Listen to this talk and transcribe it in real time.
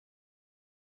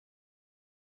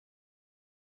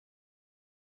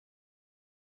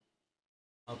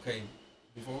Okay,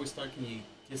 before we start, can you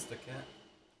kiss the cat?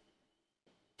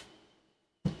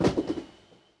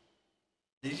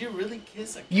 Did you really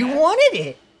kiss a cat? You wanted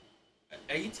it.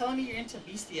 Are you telling me you're into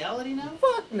bestiality now?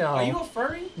 Fuck no. Are you a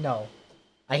furry? No.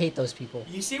 I hate those people.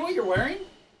 You see what you're wearing?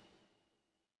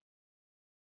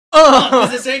 Oh!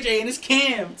 This is AJ and it's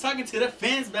Cam talking to the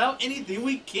fans about anything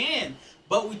we can.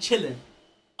 But we chillin'.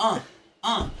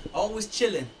 Always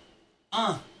chillin'.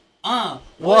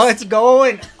 What's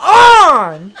going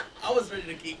on? I was ready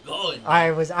to keep going.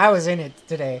 I was in it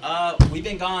today. We've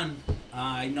been gone.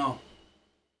 I know.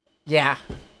 Yeah.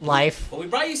 Life. But we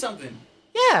brought you something.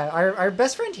 Yeah, our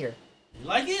best friend here. You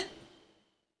like it?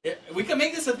 We can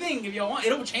make this a thing if y'all want.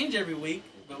 It'll change every week,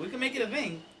 but we can make it a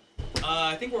thing.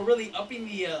 I think we're really upping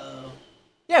the...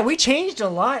 Yeah, we changed a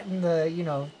lot in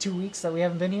the, 2 weeks that we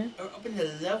haven't been here. Up in the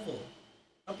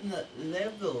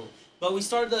level. But we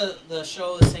started the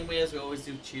show the same way as we always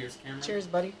do. Cheers, Cameron. Cheers,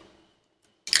 buddy.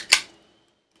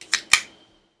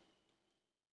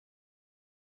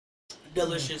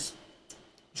 Delicious.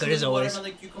 Good as always.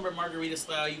 Watermelon cucumber margarita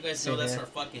style. You guys know that's our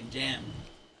fucking jam.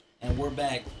 And we're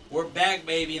back. We're back,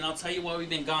 baby. And I'll tell you why we've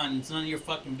been gone. It's none of your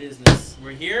fucking business.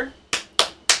 We're here.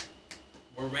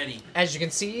 We're ready. As you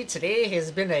can see, today has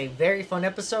been a very fun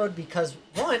episode because,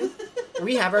 one,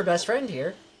 we have our best friend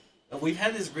here. We've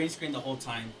had this green screen the whole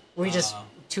time. We just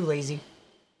too lazy.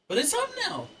 But it's up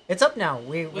now. It's up now.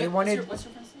 We wanted... What's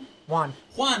your friend's name?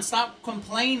 Juan, stop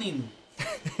complaining.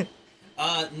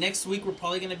 Next week, we're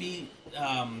probably going to be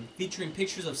featuring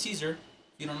pictures of Caesar.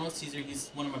 If you don't know Caesar,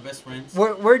 he's one of my best friends.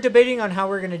 We're debating on how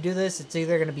we're going to do this. It's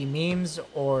either going to be memes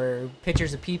or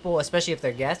pictures of people, especially if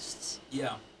they're guests.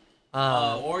 Yeah.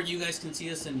 Or you guys can see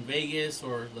us in Vegas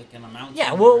or like in a mountain.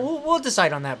 Yeah, we'll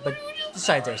decide on that, but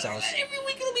besides ourselves. Every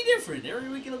week it'll be different. Every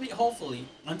week it'll be, hopefully,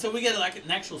 until we get like an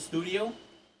actual studio,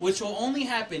 which will only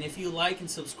happen if you like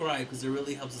and subscribe, because it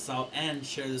really helps us out, and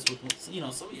share this with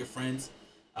some of your friends.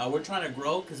 We're trying to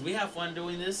grow because we have fun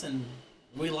doing this, and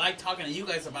we like talking to you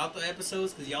guys about the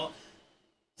episodes because y'all.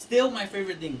 Still, my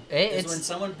favorite thing is when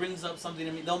someone brings up something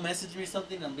to me. They'll message me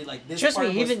something and I'll be like, "This trust part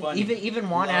me, was funny." even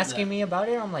Juan asking me about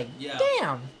it, I'm like, yeah.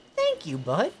 Damn, thank you,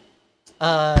 bud.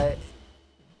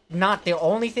 Not the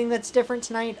only thing that's different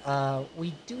tonight.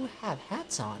 We do have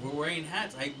hats on. We're wearing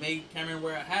hats. I made Cameron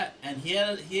wear a hat, and he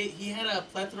had a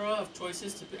plethora of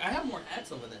choices to pick. I have more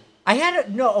hats over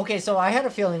there. So I had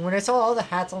a feeling when I saw all the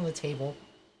hats on the table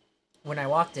when I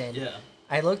walked in. Yeah.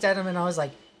 I looked at them and I was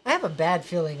like, I have a bad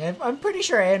feeling. I'm pretty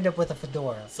sure I end up with a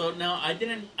fedora. So now I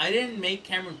didn't make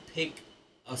Cameron pick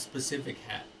a specific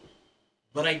hat,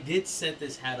 but I did set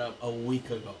this hat up a week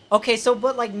ago. Okay, so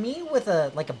but like me with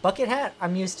a bucket hat,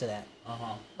 I'm used to that.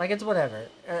 Like it's whatever.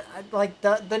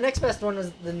 The next best one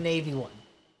was the navy one,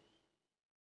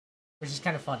 which is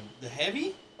kind of funny. The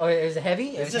heavy? Oh, it was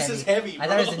heavy. It's just as heavy. Bro. I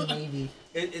thought it was a navy.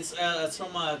 It's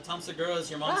from Tom Segura's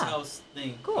Your Mom's House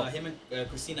thing. Cool. Him and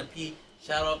Christina P.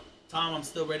 Shout out. Tom, I'm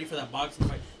still ready for that boxing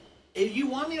fight. If you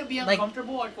want me to be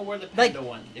uncomfortable, I can wear the panda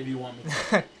one. If you want me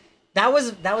to. that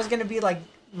was gonna be like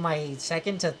my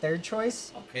second to third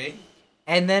choice. Okay.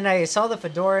 And then I saw the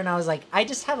fedora and I was like, I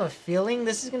just have a feeling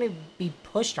this is gonna be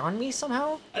pushed on me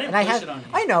somehow. I didn't push it on you.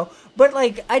 I know, but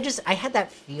like I had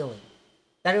that feeling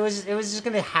that it was just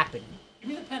gonna happen.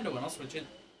 Give me the panda one. I'll switch it.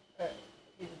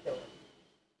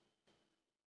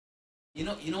 You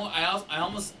know, I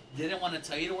almost didn't want to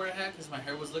tell you to wear a hat because my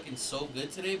hair was looking so good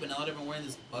today, but now that I've been wearing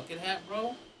this bucket hat,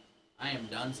 bro, I am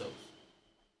donezo.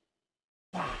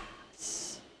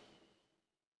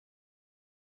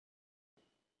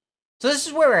 So this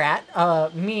is where we're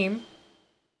at. Meme.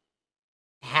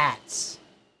 Hats.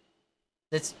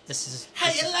 This is... How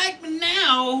you like me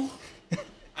now?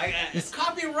 It's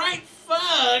copyright,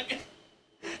 fuck!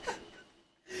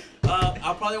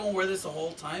 I probably won't wear this the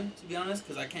whole time, to be honest,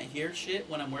 because I can't hear shit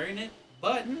when I'm wearing it.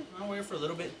 But I'll wear it for a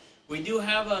little bit. We do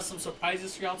have some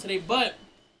surprises for y'all today, but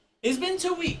it's been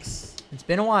 2 weeks. It's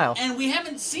been a while. And we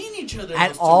haven't seen each other at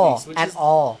those 2 all. weeks. At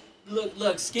all.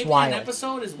 Look, skipping an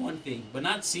episode is one thing, but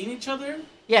not seeing each other?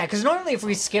 Yeah, because normally if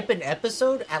we skip an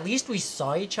episode, at least we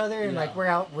saw each other and like we're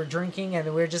out, we're drinking,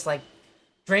 and we're just like,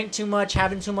 drank too much,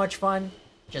 having too much fun,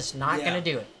 just not gonna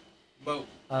do it. But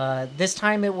this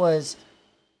time it was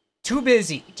too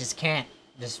busy, just can't.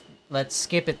 Just let's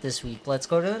skip it this week. Let's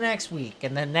go to the next week,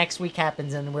 and then next week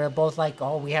happens, and we're both like,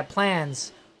 oh, we have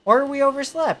plans, or we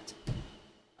overslept.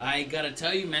 I gotta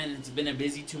tell you, man, it's been a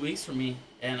busy 2 weeks for me,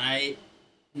 and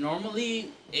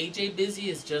normally AJ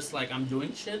busy is just like I'm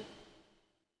doing shit.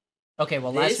 Okay,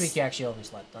 well, last week you actually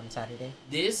overslept on Saturday.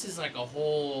 This is like a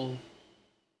whole...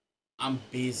 I'm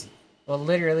busy. Well,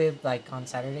 literally, like, on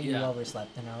Saturday you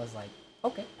overslept, and I was like,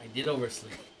 okay. I did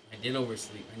oversleep. I did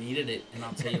oversleep. I needed it, and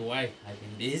I'll tell you why. I've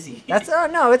been busy. That's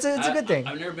no, it's a good thing.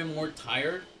 I've never been more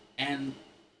tired and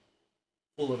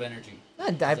full of energy.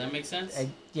 Does that make sense?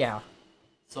 Yeah.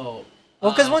 So.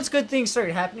 Well, because once good things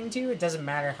start happening to you, it doesn't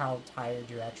matter how tired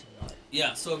you actually are.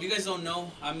 Yeah. So if you guys don't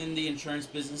know, I'm in the insurance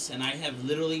business, and I have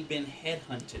literally been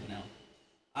headhunted now.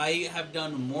 I have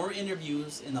done more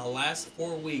interviews in the last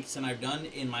 4 weeks than I've done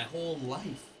in my whole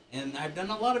life. And I've done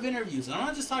a lot of interviews. And I'm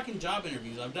not just talking job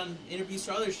interviews. I've done interviews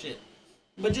for other shit.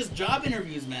 But just job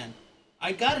interviews, man.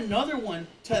 I got another one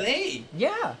today.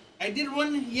 Yeah. I did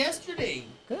one yesterday.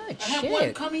 Good I have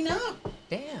one coming up.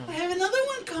 Damn. I have another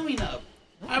one coming up.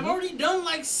 Mm-hmm. I've already done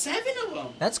like 7 of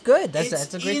them. That's good.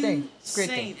 That's a great thing. It's a great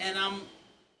thing. And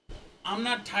I'm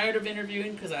not tired of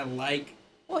interviewing because I like...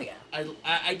 Oh, yeah.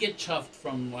 I get chuffed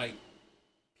from, like,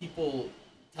 people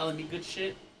telling me good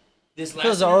shit. This last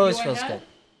feels interview always I feels had,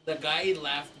 good. the guy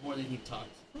laughed more than he talked.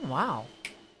 Oh, wow.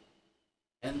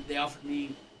 And they offered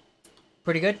me...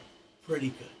 Pretty good? Pretty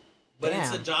good. But Damn.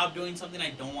 it's a job doing something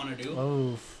I don't want to do.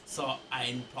 Oof. So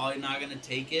I'm probably not going to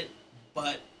take it.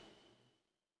 But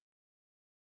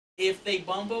if they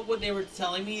bump up what they were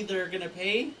telling me they're going to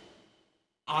pay,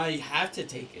 I have to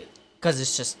take it. Because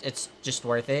it's just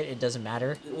worth it. It doesn't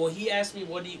matter. Well, he asked me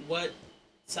what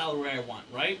salary I want,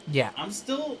 right? Yeah. I'm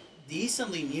still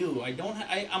decently new.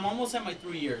 I'm almost at my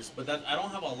 3 years, but I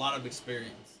don't have a lot of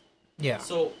experience. Yeah.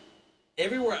 So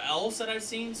everywhere else that I've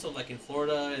seen, so like in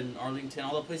Florida and Arlington,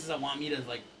 all the places that want me to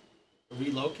like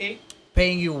relocate,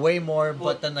 paying you way more,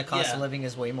 but then the cost of living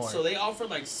is way more. So they offer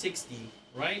like 60,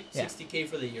 right? Yeah. 60K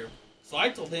for the year. So I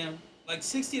told him like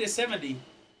 60 to 70,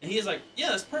 and he was like,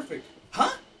 "Yeah, that's perfect."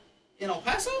 Huh? In El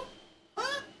Paso?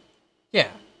 Huh? Yeah.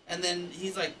 And then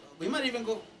he's like, "We might even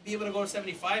be able to go to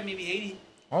 75, maybe 80."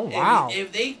 Oh wow!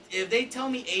 If they tell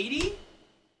me 80,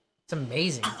 it's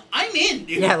amazing. I'm in,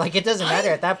 dude. Yeah, like it doesn't matter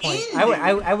at that point.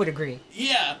 I would agree.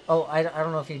 Yeah. Oh, I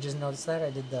don't know if you just noticed that.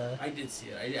 I did see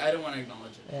it. I don't want to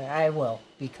acknowledge it. I will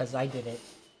because I did it.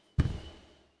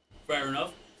 Fair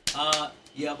enough.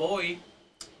 Yeah, boy.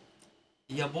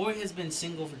 Your boy has been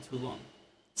single for too long.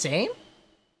 Same.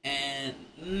 And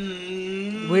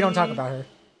we don't talk about her.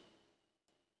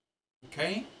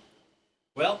 Okay.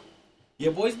 Well,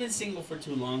 your boy's been single for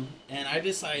too long, and I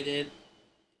decided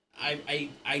I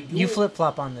do. You flip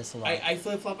flop on this a lot. I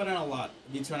flip flop on it a lot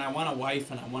between I want a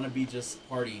wife and I want to be just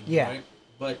partying. Yeah. Right?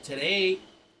 But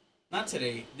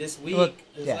this week,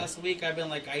 last week, I've been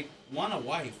like, I want a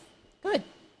wife. Good.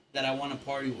 That I want to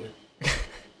party with.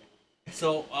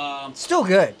 So still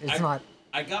good. It's not.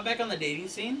 I got back on the dating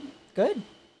scene. Good.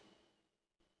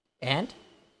 And?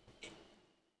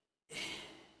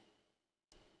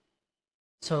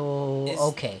 So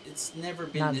okay. It's never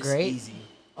been not this great? easy.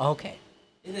 Okay.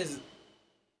 It has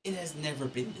never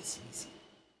been this easy.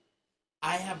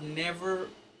 I have never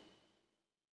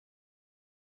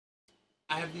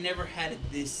had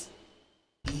it this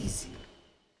easy.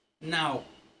 Now,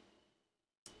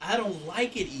 I don't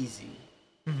like it easy.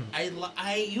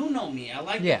 Mm-hmm. You know me. I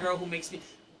like the girl who makes me.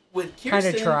 With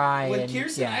Kirsten, I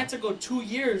had to go 2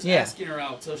 years asking her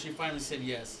out till she finally said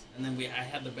yes, and then I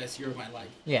had the best year of my life.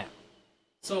 Yeah.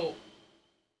 So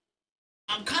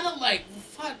I'm kind of like,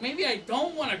 fuck. Maybe I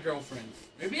don't want a girlfriend.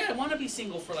 Maybe I want to be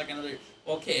single for like another.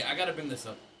 Okay, I gotta bring this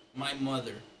up. My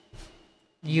mother.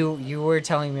 You were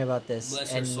telling me about this.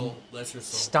 Bless her soul. Bless her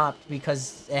soul. Stopped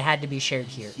because it had to be shared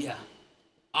here. Yeah.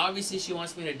 Obviously, she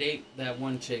wants me to date that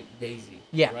one chick, Daisy.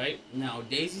 Yeah. Right? Now,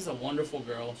 Daisy's a wonderful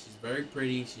girl. She's very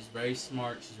pretty. She's very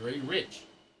smart. She's very rich.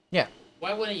 Yeah.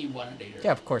 Why wouldn't you want to date her?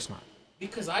 Yeah, of course not.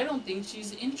 Because I don't think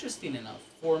she's interesting enough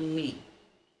for me.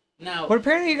 Now. But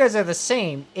apparently you guys are the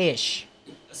same-ish.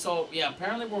 So, yeah,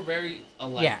 apparently we're very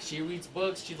alike. Yeah. She reads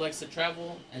books, she likes to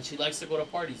travel, and she likes to go to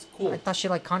parties. Cool. I thought she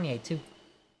liked Kanye, too.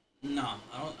 No,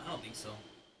 I don't think so.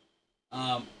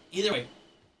 Either way.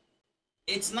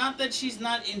 It's not that she's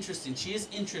not interesting. She is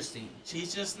interesting.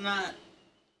 She's just not...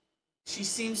 She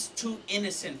seems too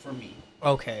innocent for me.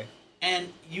 Okay.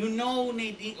 And you know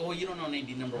Nadine... Oh, you don't know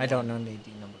Nadine number 1. I don't know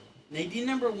Nadine number 1. Nadine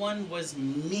number 1 was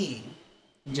me.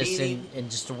 Just in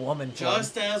just a woman form.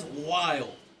 Just as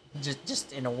wild.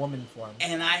 Just in a woman form.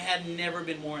 And I had never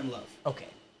been more in love. Okay.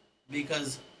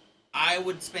 Because I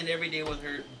would spend every day with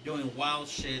her doing wild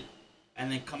shit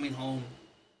and then coming home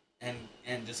and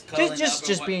just cuddling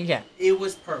just being It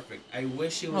was perfect. I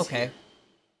wish it was here.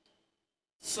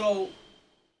 So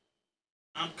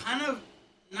I'm kind of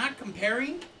not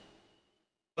comparing,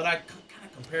 but I kind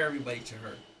of compare everybody to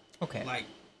her. Okay. Like,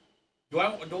 if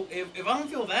I don't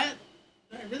feel that,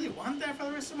 do I really want that for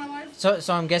the rest of my life? So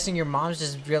I'm guessing your mom's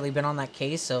just really been on that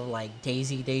case of like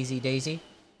Daisy.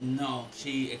 No,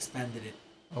 she expanded it.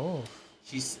 Oh.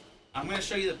 I'm gonna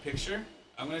show you the picture.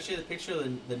 I'm gonna show you the picture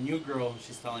of the new girl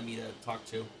she's telling me to talk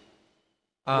to.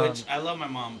 Which I love my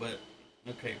mom, but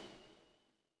okay.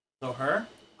 So her?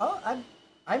 Oh,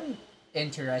 I'm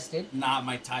interested. Not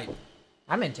my type.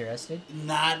 I'm interested.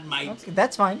 Not my. Okay,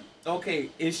 that's fine. Okay,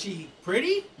 is she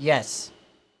pretty? Yes.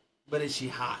 But is she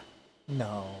hot?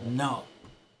 No. No.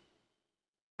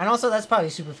 And also, that's probably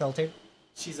super filtered.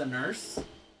 She's a nurse.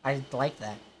 I like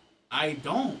that. I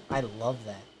don't. I love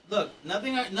that. Look,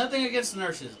 nothing against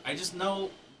nurses. I just know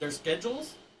their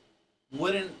schedules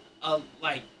wouldn't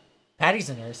like. Patty's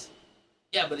a nurse.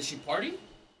 Yeah, but does she party?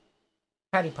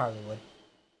 Patty probably would.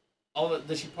 Oh,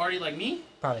 does she party like me?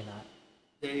 Probably not.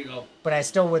 There you go. But I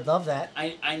still would love that.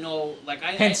 I know, like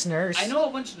Hence nurse. I know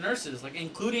a bunch of nurses, like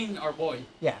including our boy.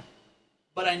 Yeah.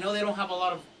 But I know they don't have a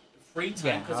lot of free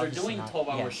time because they're doing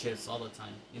 12-hour yeah. shifts all the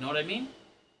time. You know what I mean?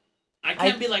 I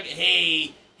can't be like,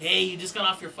 hey, you just got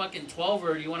off your fucking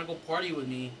 12-er. Do you want to go party with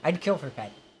me? I'd kill for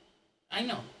Patty. I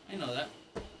know that.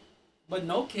 But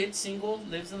no kid, single,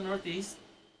 lives in the Northeast.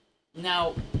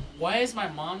 Now, why is my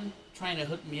mom trying to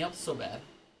hook me up so bad?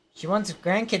 She wants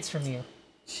grandkids from you.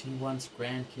 She wants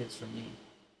grandkids from me.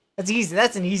 That's easy.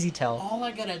 That's an easy tell. All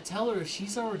I gotta tell her is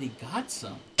she's already got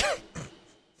some.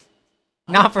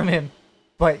 Not from him,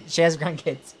 but she has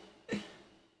grandkids.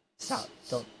 Stop.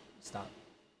 Don't. Stop.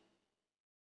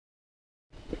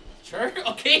 Sure?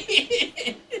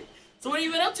 Okay. So what have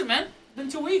you been up to, man? It's been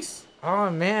 2 weeks. Oh,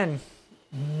 man.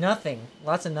 Nothing.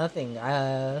 Lots of nothing.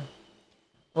 Well,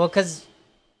 because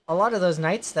a lot of those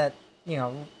nights that, you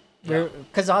know,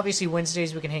 because obviously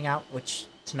Wednesdays we can hang out, which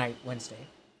tonight, Wednesday.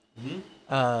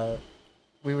 Mm-hmm.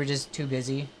 We were just too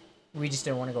busy. We just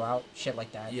didn't want to go out. Shit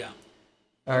like that. Yeah.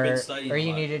 Or I've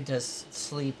you needed to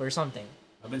sleep or something.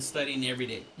 I've been studying every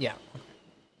day. Yeah.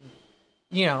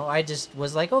 You know, I just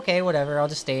was like, okay, whatever. I'll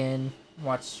just stay in,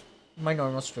 watch my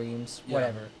normal streams,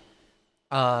 whatever.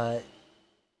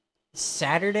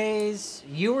 Saturdays,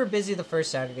 you were busy the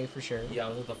first Saturday for sure. Yeah, I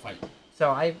was at the fight.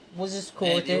 So I was just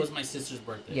cool with it. It was my sister's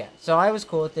birthday. Yeah, so I was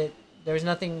cool with it. There was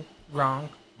nothing wrong.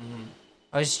 Mm-hmm.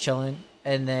 I was just chilling.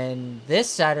 And then this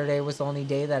Saturday was the only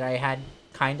day that I had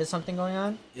kind of something going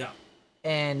on. Yeah.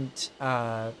 And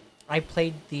I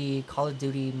played the Call of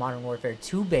Duty Modern Warfare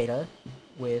 2 beta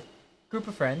with a group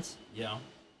of friends. Yeah.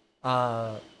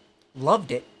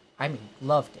 Loved it. I mean,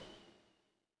 loved it.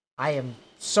 I am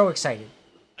so excited.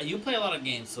 You play a lot of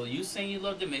games, so you saying you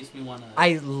loved it makes me want to...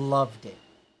 I loved it.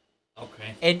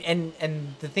 Okay.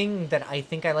 And the thing that I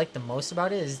think I like the most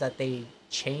about it is that they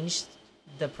changed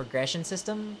the progression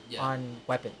system on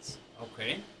weapons.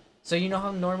 Okay. So you know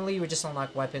how normally you would just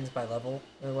unlock weapons by level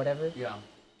or whatever? Yeah.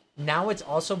 Now it's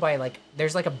also by, like,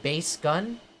 there's like a base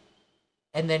gun,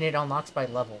 and then it unlocks by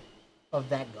level of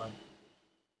that gun.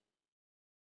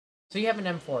 So you have an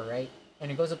M4, right?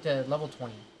 And it goes up to level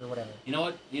 20 or whatever. You know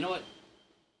what?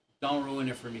 Don't ruin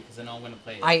it for me because I know I'm going to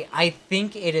play it. I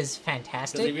think it is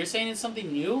fantastic. Because if you're saying it's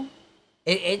something new,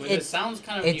 it sounds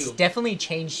kind of it's new. It's definitely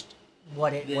changed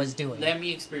what it was doing. Let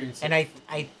me experience it. And I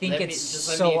think it's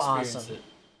so awesome. It.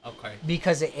 Okay.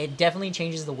 Because it definitely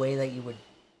changes the way that you would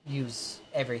use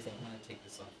everything. I'm going to take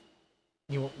this off.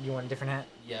 You want a different hat?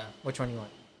 Yeah. Which one do you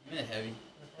want? Give me the heavy.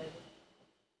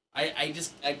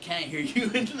 I can't hear you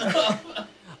enough.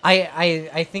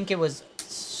 I think it was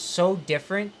so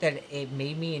different that it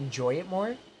made me enjoy it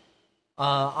more.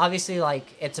 Obviously, like,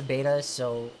 it's a beta,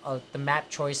 so the map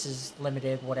choice is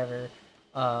limited, whatever.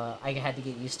 I had to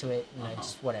get used to it, and I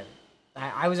just, whatever.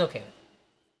 I was okay with it.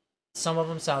 Some of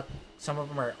them suck. Some of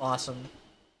them are awesome.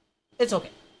 It's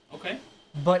okay. Okay.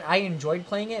 But I enjoyed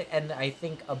playing it, and I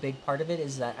think a big part of it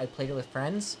is that I played it with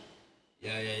friends.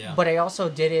 Yeah. But I also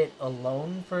did it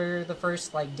alone for the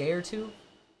first, like, day or two.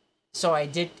 So I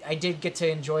did get to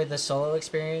enjoy the solo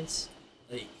experience.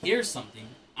 Here's something.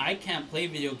 I can't play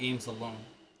video games alone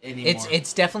anymore.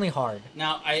 It's definitely hard.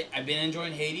 Now, I've been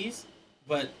enjoying Hades,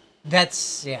 but...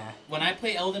 That's, yeah. When I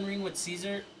play Elden Ring with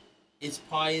Caesar, it's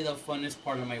probably the funnest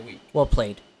part of my week. Well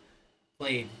played.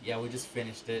 Yeah, we just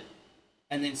finished it.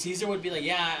 And then Caesar would be like,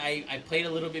 yeah, I played a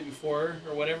little bit before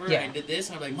or whatever. Yeah. I did this.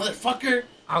 And I'm like, motherfucker,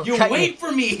 you wait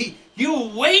for me.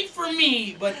 You wait for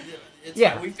me. But it's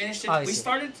fine. We finished it. Obviously. We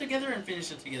started together and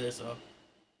finished it together. So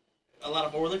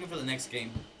we're looking for the next game.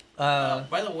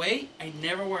 By the way, I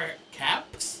never wear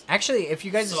caps. Actually, if you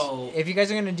guys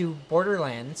are gonna do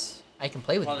Borderlands, I can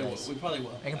play with you guys. We probably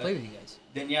will. I can play with you guys.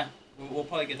 Then yeah, we'll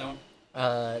probably get that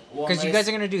one. Because you guys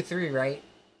are gonna do 3, right?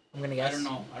 I'm gonna guess.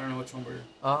 I don't know which one we're.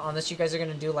 Unless you guys are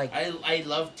gonna do like. I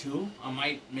love 2. I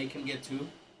might make him get 2.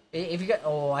 If you got,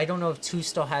 I don't know if 2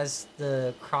 still has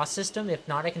the cross system. If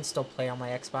not, I can still play on my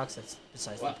Xbox. That's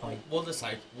besides the point. We'll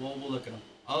decide. We'll look at them.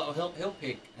 He'll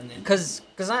pick and then. Cause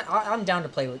I'm down to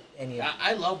play with any of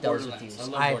I love those Borderlands. with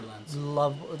you. I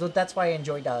love Borderlands. That's why I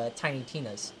enjoyed Tiny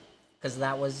Tina's, cause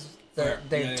that was the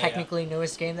technically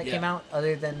newest game that came out,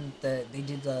 other than they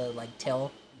did the like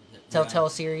Telltale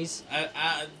series.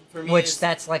 For me, which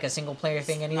that's like a single player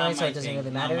thing anyway, so it doesn't really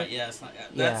matter. It's not.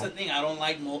 That's the thing. I don't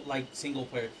like single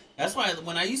player. That's why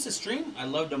when I used to stream, I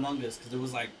loved Among Us because it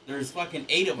was like there's fucking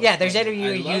 8 of us. Yeah, there's 8 of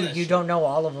you. You don't know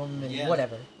all of them and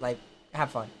whatever. Like,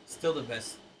 have fun. Still the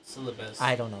best.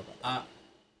 I don't know about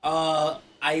that.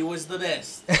 I was the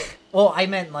best. Well, I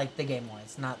meant like the game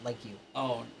wise, not like you.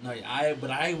 Oh no,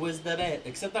 I was the best.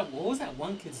 Except that what was that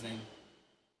one kid's name?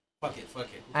 Fuck it.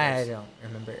 I don't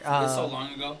remember. It's so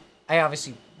long ago. I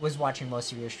obviously was watching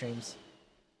most of your streams.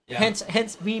 Yeah.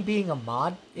 Hence me being a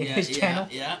mod in his channel.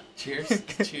 Yeah.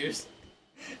 Cheers.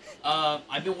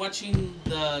 I've been watching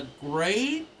the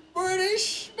Great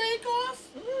British Bake Off.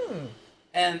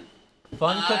 And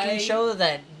fun cooking show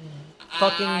that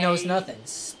fucking knows nothing.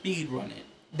 Speedrun it.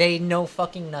 They know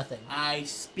fucking nothing. I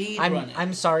speedrun it.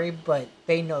 I'm sorry, but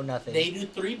they know nothing. They do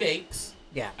 3 bakes.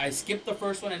 Yeah. I skipped the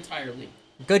first one entirely.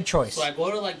 Good choice. So I go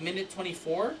to like minute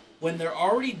 24 when they're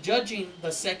already judging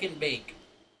the second bake.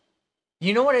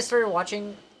 You know what I started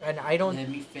watching, and I don't. Let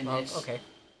me finish. Okay.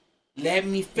 Let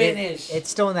me finish. It's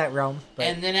still in that realm. But...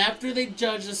 And then after they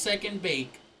judge the second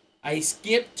bake, I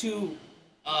skip to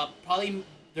probably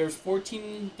there's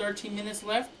 13 minutes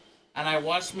left, and I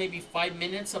watched maybe 5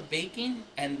 minutes of baking,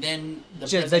 and then the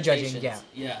judging.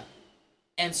 Yeah.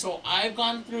 And so I've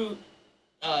gone through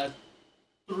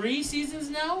 3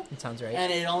 seasons now. It sounds right.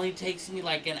 And it only takes me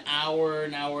like an hour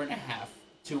and a half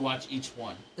to watch each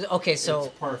one. Okay, so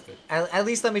it's perfect. At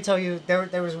least let me tell you,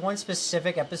 there was one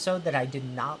specific episode that I did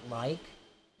not like,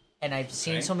 and I've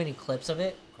seen so many clips of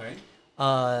it. Okay.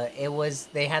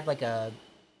 They had like a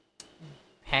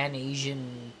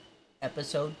Pan-Asian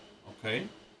episode. Okay.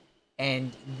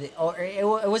 And it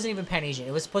wasn't even Pan-Asian.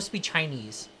 It was supposed to be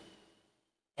Chinese,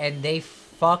 and they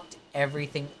fucked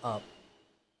everything up,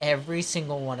 every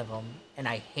single one of them, and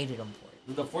I hated them for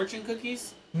it. The fortune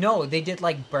cookies? No, they did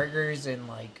like burgers and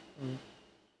like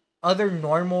other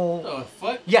normal. Oh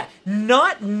fuck! Yeah,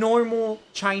 not normal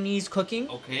Chinese cooking.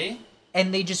 Okay.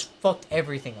 And they just fucked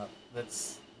everything up.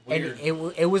 That's weird.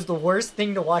 And it was the worst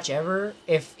thing to watch ever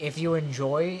if you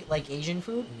enjoy like Asian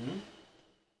food. Mm-hmm.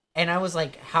 And I was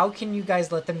like, how can you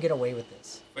guys let them get away with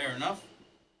this? Fair enough.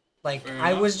 Like,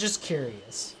 I was just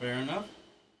curious. Fair enough.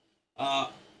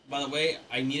 By the way,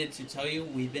 I needed to tell you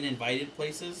we've been invited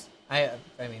places. I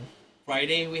mean,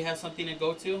 Friday we have something to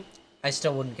go to. I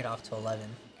still wouldn't get off till 11.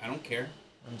 I don't care.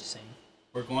 I'm just saying.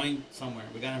 We're going somewhere.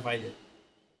 We got invited.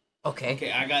 Okay.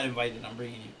 Okay, I got invited. I'm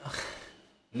bringing you.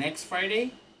 Next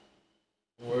Friday,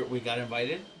 we got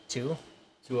invited to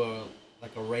a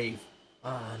rave.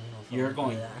 No. You're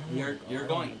going. You're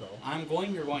going. I'm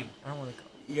going. You're going. I don't want to go.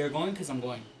 You're going because I'm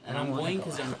going, and I'm going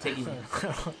because I'm taking you.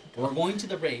 We're going to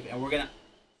the rave, and we're gonna.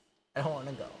 I don't want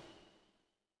to go.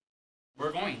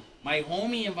 We're going. My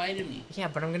homie invited me. Yeah,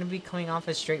 but I'm gonna be coming off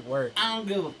of straight work. I don't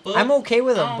give a fuck. I'm okay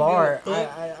with a bar.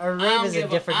 A rave is a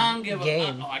different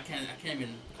game. I can't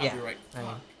even copyright. Yeah,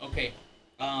 Fuck. Okay.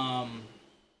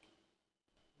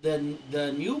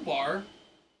 The new bar.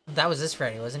 That was this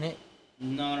Friday, wasn't it?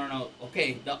 No.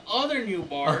 Okay, the other new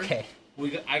bar. Okay.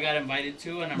 I got invited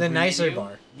to, and I'm the nicer you.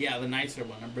 bar. Yeah, the nicer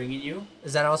one. I'm bringing you.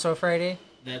 Is that also a Friday?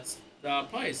 That's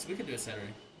probably we could do it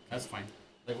Saturday. That's fine.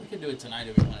 Like we could do it tonight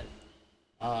if we wanted.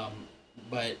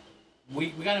 But we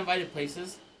got invited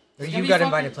places. You got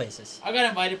invited places. I got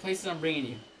invited places. I'm bringing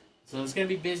you, so it's gonna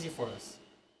be busy for us.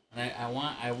 And I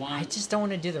want. I just don't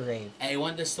want to do the rave. I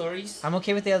want the stories. I'm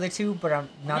okay with the other two, but I'm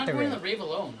not the rave. I'm not going to the rave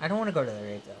alone. I don't want to go to the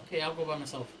rave though. Okay, I'll go by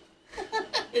myself.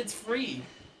 It's free.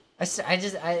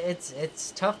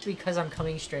 It's tough because I'm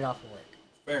coming straight off of work.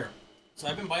 Fair. So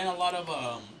I've been buying a lot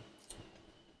of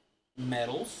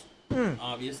medals,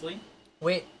 obviously.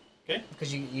 Wait. Okay.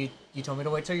 Because you told me to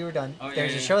wait till you were done. Oh, yeah,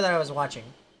 There's a show that I was watching,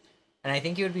 and I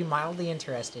think you would be mildly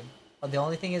interested. But the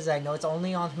only thing is, I know it's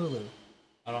only on Hulu.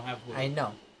 I don't have Hulu. I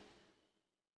know.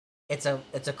 It's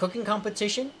a cooking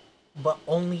competition, but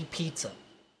only pizza.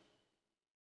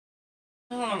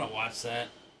 I don't want to watch that.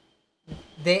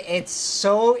 It's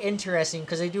so interesting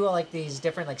because they do like these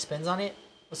different like spins on it.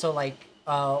 So like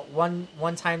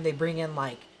one time they bring in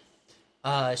like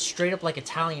straight up like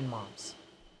Italian moms.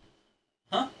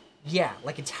 Huh? Yeah,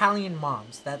 like Italian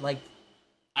moms that like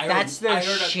I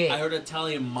heard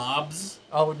Italian mobs.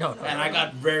 Oh no! And I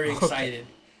got very excited.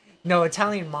 No,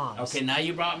 Italian moms. Okay, now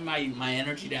you brought my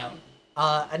energy down.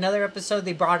 Another episode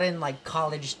they brought in like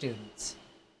college students.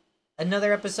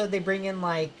 Another episode they bring in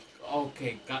like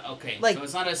Okay. Like- So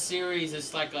it's not a series.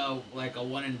 It's like a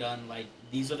one and done. Like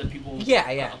these are the people.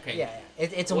 Yeah. Okay. Yeah.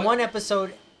 It's a What- one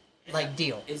episode like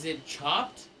deal. Is it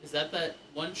Chopped? Is that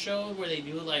one show where they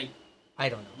do like I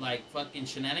don't know. like fucking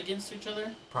shenanigans to each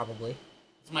other? Probably.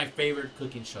 It's my favorite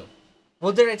cooking show.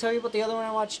 Well, did I tell you about the other one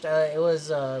I watched? It was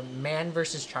Man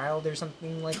versus Child or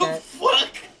something like The that. fuck?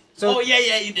 So, oh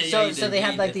yeah, you did. So yeah, you so did, they yeah,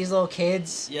 have you like did. these little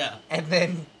kids, Yeah. and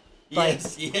then like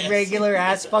Yes. regular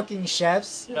ass fucking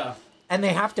chefs, Yeah. and they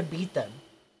have to beat them.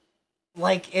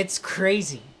 Like it's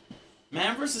crazy.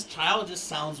 Man versus Child just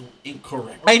sounds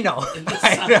incorrect. I know. It just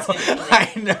I sounds know.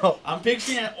 incorrect. I know. I'm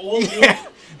picturing an old Yeah. dude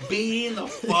beating the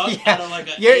fuck Yeah. out of like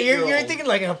a You're 8-year-old. thinking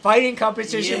like a fighting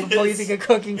competition before you Yes. think a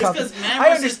cooking It's competition. because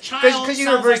Man versus Child because you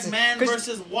sounds reverse like it. Man 'Cause-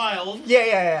 versus Wild,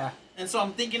 Yeah. and so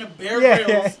I'm thinking of Bear Yeah,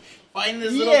 Grylls yeah. fighting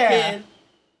this little Yeah. kid,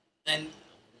 and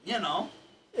you know,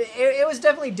 It was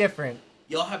definitely different.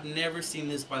 y'all have never seen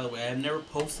this, by the way. I've never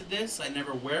posted this. I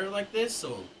never wear it like this,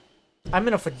 so. I'm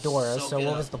in a fedora, Soak so it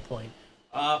what up. was the point?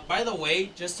 By the way,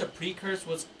 just to precurse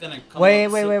what's gonna come. Wait.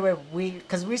 up soon.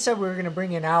 Because we said we were gonna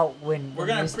bring it out when We're when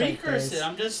gonna we start precurse this.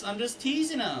 it. I'm just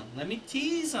teasing them. Let me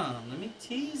tease them.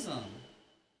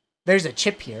 There's a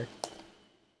chip here.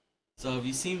 So have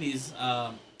you seen these?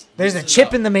 There's this a is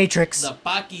chip in the Matrix. The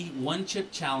Paki one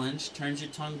chip challenge turns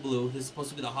your tongue blue. This is supposed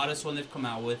to be the hottest one they've come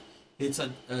out with. It's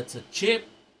a chip,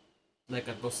 like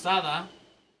a tostada,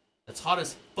 that's hot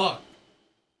as fuck,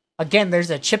 Again, there's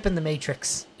a chip in the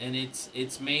Matrix. and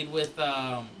it's made with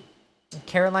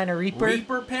Carolina Reaper.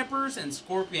 Reaper peppers and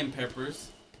scorpion peppers.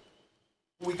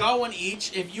 We got one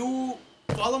each. If you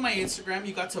follow my Instagram,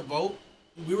 you got to vote.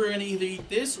 We were gonna either eat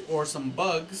this or some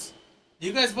bugs.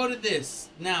 You guys voted this.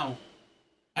 Now,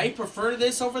 I prefer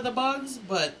this over the bugs,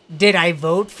 but Did I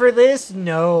vote for this?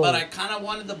 No. I kind of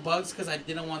wanted the bugs because I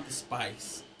didn't want the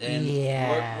spice. And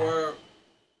Yeah.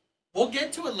 we'll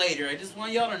get to it later. I just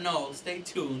want y'all to know. Stay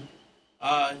tuned,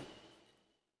 because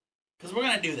we're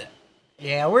gonna do that.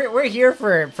 Yeah, we're here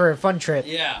for a fun trip.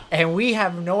 Yeah. And we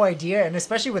have no idea, and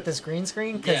especially with this green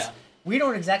screen, because Yeah. we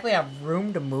don't exactly have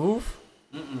room to move.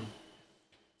 Mm-mm.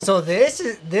 So this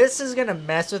is gonna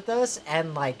mess with us,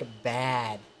 and like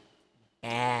bad.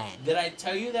 Did I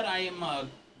tell you that I am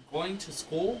going to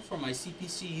school for my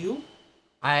CPCU?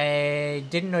 I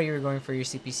didn't know you were going for your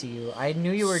CPCU. I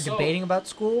knew you were So- debating about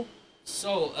school.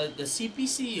 So the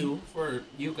CPCU for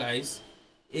you guys,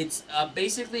 it's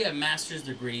basically a master's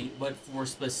degree, but for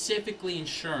specifically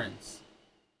insurance.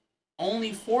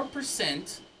 Only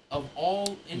 4% of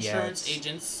all insurance it's-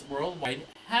 agents worldwide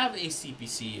have a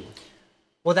CPCU.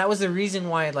 Well, that was the reason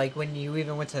why, like, when you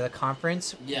even went to the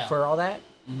conference Yeah. for all that,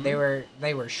 Mhm.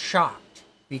 they were shocked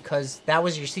because that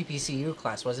was your CPCU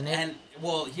class, wasn't it? And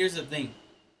well, here's the thing.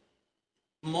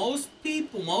 Most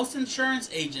insurance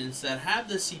agents that have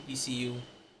the CPCU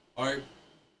are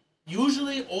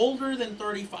usually older than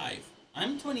 35.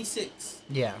 I'm 26.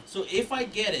 Yeah. So if I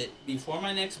get it before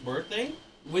my next birthday,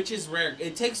 which is rare,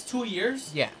 it takes 2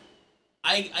 years. Yeah.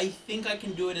 I think I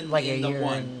can do it in Like in a the year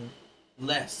one. and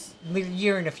Less.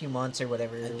 year and a few months or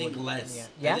whatever. I think less.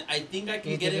 Yeah. Yeah. I think I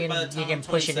can You get think it by the time you can I'm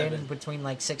push it 27. in between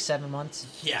like 6-7 months.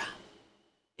 Yeah.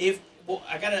 I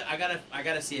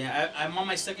gotta see it. I'm on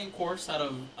my second course out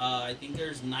of I think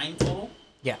there's 9 total.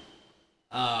 Yeah.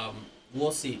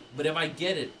 We'll see. But if I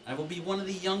get it, I will be one of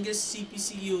the youngest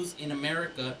CPCUs in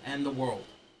America and the world.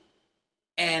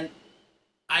 And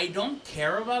I don't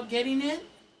care about getting it,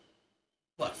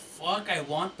 but fuck, I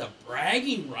want the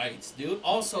bragging rights, dude.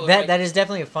 Also, That is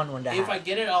definitely a fun one to have. if I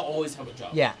get it, I'll always have a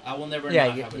job. Yeah. I will never Yeah,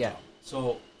 not yeah, have a yeah. job.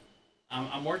 So,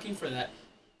 I'm working for that.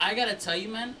 I gotta tell you,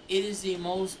 man, it is the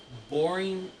most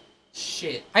boring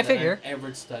shit I that figure. I've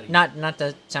ever studied. Not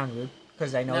to sound rude,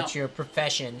 because I know No. it's your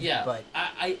profession. Yeah, But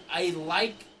I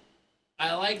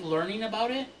like learning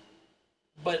about it,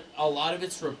 but a lot of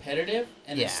it's repetitive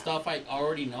and it's Yeah. stuff I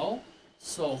already know.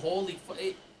 So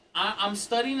I'm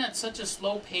studying at such a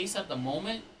slow pace at the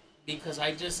moment because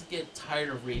I just get tired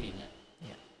of reading it.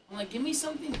 Yeah. I'm like, give me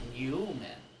something new,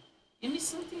 man. Give me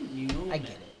something new. I man.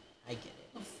 get it.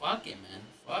 Oh, fuck it, man.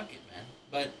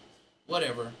 But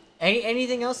whatever.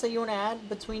 Anything else that you want to add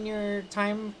between your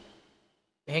time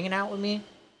hanging out with me?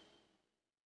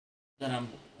 That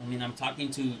I'm talking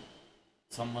to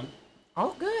someone.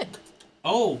 Oh, good.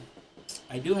 Oh,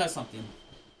 I do have something.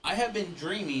 I have been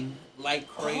dreaming like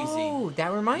crazy. Oh,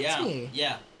 that reminds me.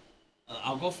 Yeah.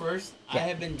 I'll go first. I Yeah.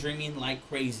 have been dreaming like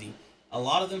crazy. A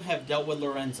lot of them have dealt with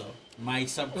Lorenzo. My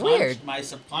Weird.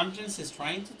 subconscious is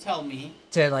trying to tell me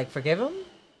To like forgive him,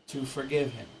 to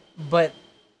forgive him. but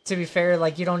to be fair,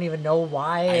 like you don't even know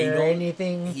why I or don't-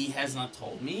 anything. He has not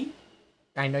told me.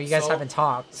 I know you guys haven't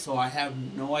talked. So I have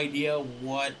no idea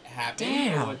what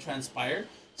happened or what transpired.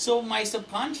 So my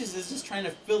subconscious is just trying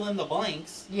to fill in the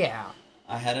blanks. Yeah.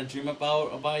 I had a dream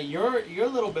about your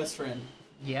little best friend.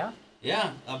 Yeah?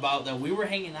 Yeah, about that we were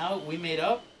hanging out, we made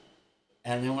up,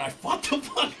 and then when I fought the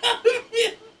fuck out of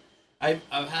him,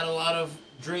 I've had a lot of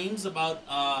dreams about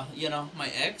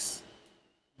my ex.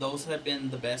 Those have been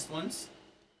the best ones,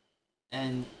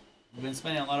 and we've been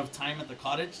spending a lot of time at the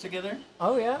cottage together.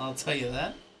 Oh yeah, I'll tell you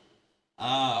that.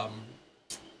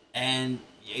 And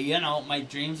my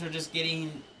dreams are just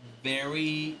getting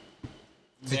very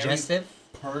suggestive,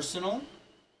 very personal,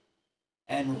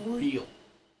 and real.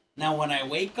 Now, when I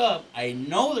wake up, I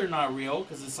know they're not real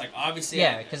because it's like obviously.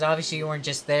 Yeah, because obviously you weren't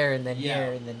just there and then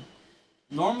here and then.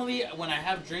 Normally, when I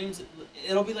have dreams,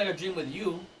 it'll be like a dream with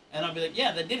you, and I'll be like,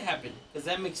 "Yeah, that did happen," because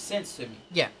that makes sense to me.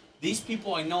 Yeah. These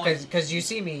people I know. Because you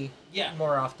see me.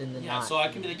 More often than not. Yeah, so I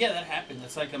can be like, "Yeah, that happened."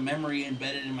 That's like a memory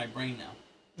embedded in my brain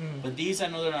now. Mm. But these, I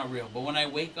know they're not real. But when I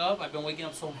wake up, I've been waking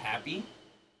up so happy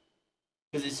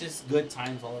because it's just good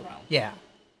times all around. Yeah.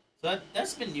 So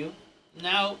that's been new.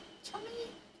 Now, tell me.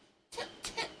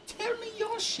 Tell me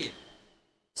your shit.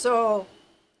 So,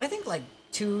 I think like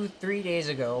 2-3 days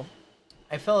ago,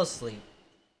 I fell asleep.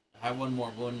 I have one more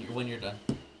when you're done.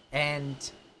 And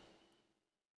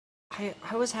I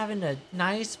was having a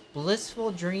nice,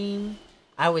 blissful dream.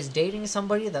 I was dating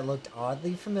somebody that looked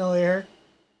oddly familiar.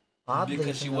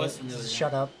 Because she was familiar.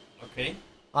 Shut up. Okay.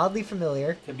 Oddly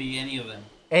familiar. Could be any of them.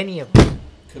 Any of them.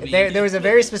 There was a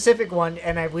very specific one,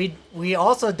 and we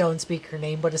also don't speak her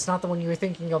name, but it's not the one you were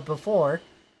thinking of before.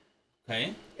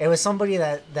 Okay. It was somebody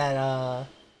that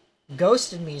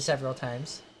ghosted me several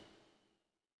times.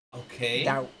 Okay.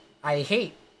 That I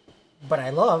hate, but I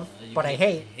love, but I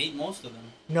hate. You hate most of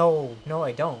them. No,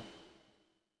 I don't.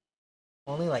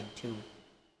 Only like 2.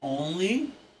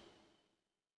 Only?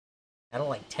 Out of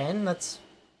like 10, that's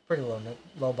pretty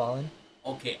low balling.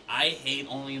 Okay, I hate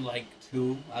only like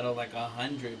 2 out of like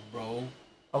 100, bro.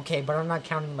 Okay, but I'm not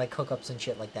counting like hookups and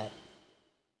shit like that.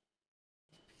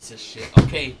 Piece of shit.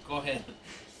 Okay, go ahead.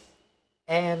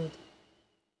 And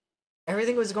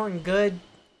everything was going good.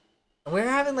 We were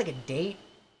having like a date.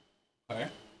 Okay.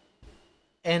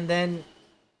 And then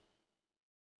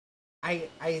I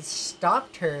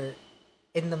stopped her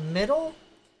in the middle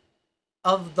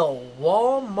of the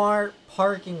Walmart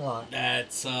parking lot.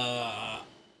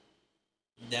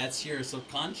 That's your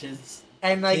subconscious.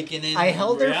 And like I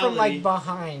held reality. her from like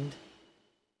behind.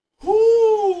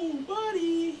 Whoo,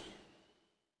 buddy.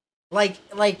 Like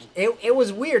it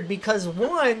was weird because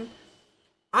one,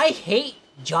 I hate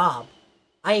job.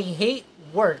 I hate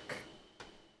work.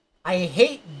 I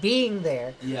hate being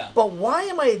there. Yeah. But why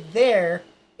am I there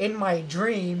in my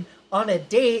dream on a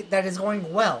date that is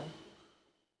going well?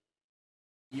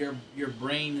 Your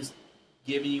brain is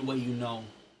giving you what you know.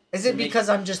 Is it because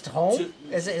I'm just home?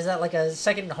 Is that like a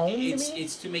second home to me?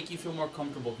 It's to make you feel more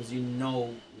comfortable because you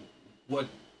know what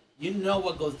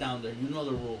goes down there. You know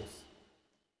the rules.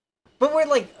 But we're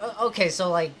like okay, so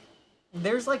like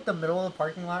there's like the middle of the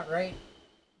parking lot, right?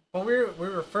 But we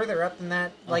were further up than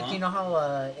that. Like you know how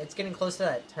it's getting close to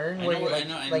that turn where I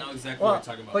know exactly what you're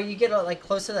talking about. But you get like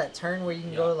close to that turn where you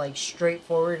can go like straight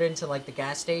forward into like the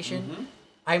gas station. Mm-hmm.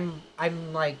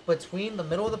 I'm like between the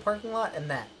middle of the parking lot and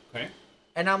that. Okay.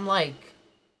 And I'm like,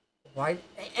 why?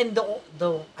 And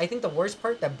the I think the worst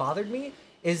part that bothered me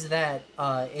is that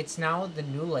it's now the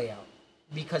new layout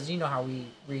because you know how we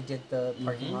redid the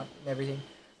parking lot and everything.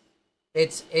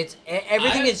 It's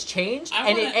everything has changed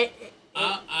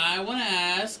I want to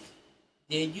ask,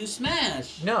 did you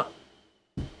smash? No.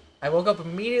 I woke up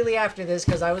immediately after this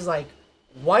because I was like,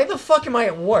 why the fuck am I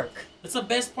at work? That's the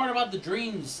best part about the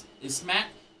dreams is smash.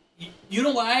 You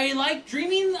know why I like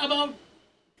dreaming about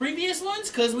previous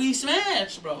ones? Because we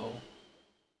smashed, bro.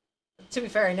 To be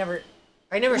fair, I never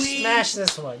smashed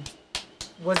this one.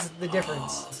 What's the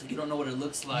difference? So you don't know what it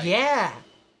looks like. Yeah.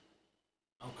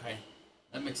 Okay.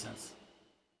 That makes sense.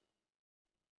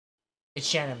 It's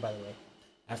Shannon, by the way.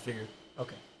 I figured.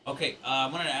 Okay. Okay, I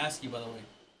wanted to ask you, by the way.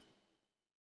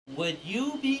 Would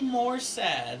you be more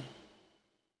sad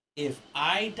if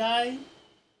I died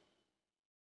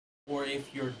or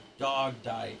if your dog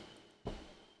died?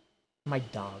 My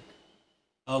dog.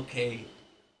 Okay.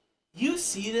 You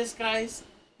see this, guys?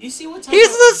 You see what type He's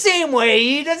the same way.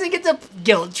 He doesn't get to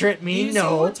guilt trip me, you see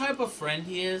what type of friend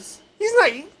he is? He's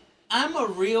not... I'm a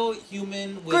real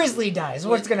human with... Grizzly dies.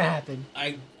 What's gonna happen?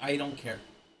 I don't care.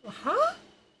 Huh?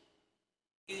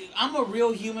 I'm a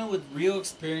real human with real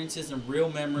experiences and real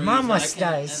memories. Mamas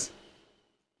dies.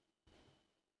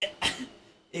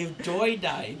 If Joy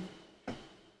died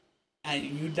and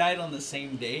you died on the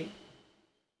same day,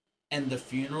 and the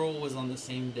funeral was on the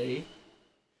same day.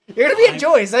 You're gonna be at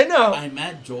Joy's, I know. I'm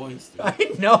at Joy's, dude.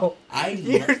 I know. I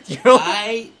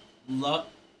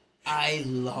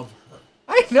love her.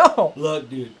 I know. Look,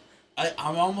 dude,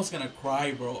 I'm almost gonna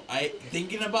cry, bro.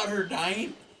 Thinking about her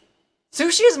dying.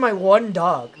 Sushi is my one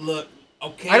dog. Look,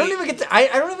 okay. I don't even get to. I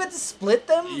don't even get to split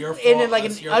them. Your fault. In like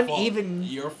That's an your uneven.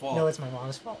 Fault. Your fault. No, it's my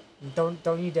mom's fault. Don't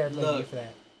you dare blame me for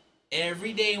that.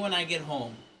 Every day when I get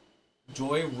home,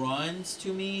 Joy runs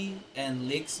to me and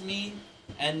licks me,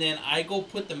 and then I go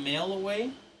put the mail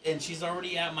away, and she's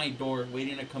already at my door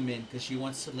waiting to come in because she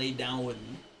wants to lay down with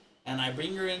me. And I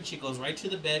bring her in, she goes right to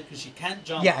the bed because she can't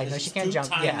jump. Yeah, I know she can't jump.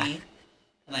 Tiny. Yeah.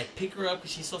 And I pick her up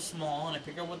because she's so small, and I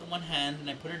pick her up with one hand, and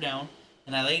I put her down,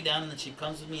 and I lay down, and then she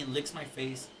comes with me and licks my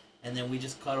face, and then we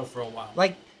just cuddle for a while.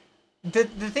 Like, the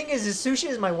thing is Sushi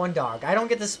is my one dog. I don't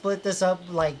get to split this up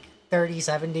like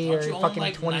 30-70 or you fucking own,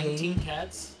 like, 20-80. 19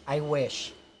 cats? I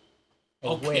wish.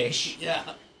 I wish.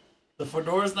 Yeah. The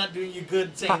fedora's not doing you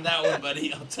good saying that one,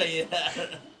 buddy. I'll tell you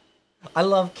that. I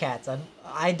love cats.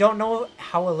 I don't know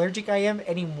how allergic I am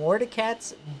anymore to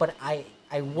cats, but I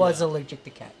was allergic to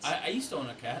cats. I used to own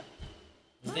a cat.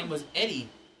 His name was Eddie.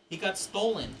 He got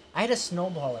stolen. I had a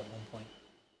snowball at one point.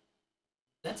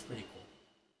 That's pretty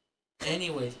cool.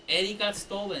 Anyways, Eddie got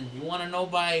stolen. You want to know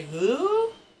by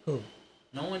who? Who?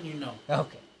 No one you know.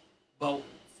 Okay. But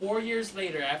 4 years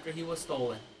later, after he was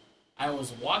stolen, I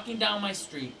was walking down my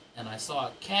street and I saw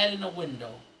a cat in a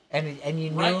window. And you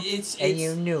knew. Right, it's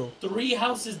you knew. 3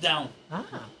 houses down.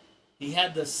 Ah. He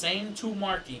had the same 2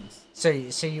 markings. So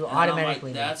you and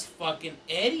automatically I'm like, that's fucking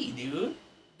Eddie, dude.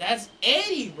 That's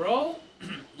Eddie, bro.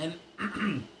 And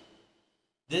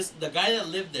the guy that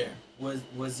lived there was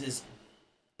this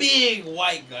big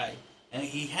white guy, and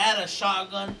he had a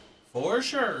shotgun for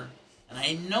sure. And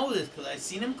I know this because I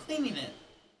seen him cleaning it.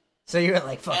 So you were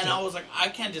like, fuck and it. I was like, I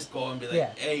can't just go and be like,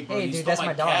 yeah. hey, bro, hey, you dude, stole that's my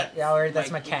my dog. cat. Yeah, or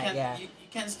that's like, my cat, yeah. You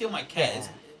can't steal my cat.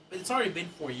 Yeah. It's already been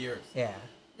 4 years. Yeah.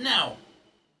 Now,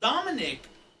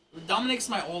 Dominic's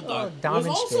my old dog, was Dominic's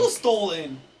also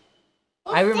stolen.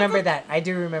 I remember that. I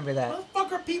do remember that. What the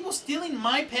fuck are people stealing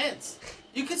my pets?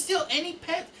 You can steal any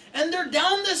pet, and they're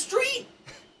down the street.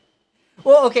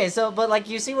 Well, okay, so, but, like,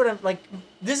 you see what I'm, like,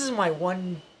 this is my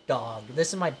one dog. This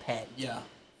is my pet. Yeah,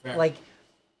 fair. Like,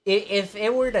 if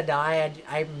it were to die,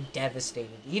 I'm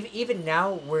devastated. Even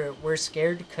now, we're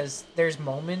scared because there's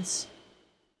moments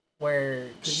where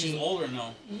she's older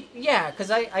now. Yeah, because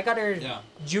I got her Yeah.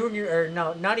 junior, or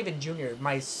no, not even junior,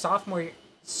 my sophomore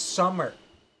summer.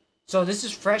 So this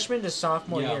is freshman to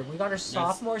sophomore year. We got her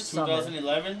sophomore summer.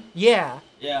 2011? Yeah.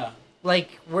 Yeah.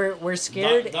 Like, we're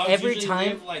scared Dogs every usually time.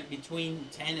 live, like, between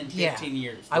 10 and 15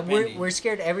 years. We're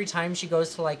scared every time she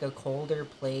goes to, like, a colder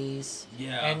place.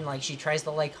 Yeah. And, like, she tries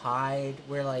to, like, hide.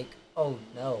 We're like, oh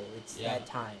no, it's that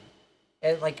time.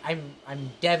 And, like,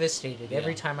 I'm devastated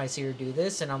every time I see her do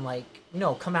this, and I'm like,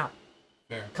 no, come out.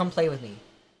 Fair. Come play with me.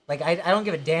 Like, I don't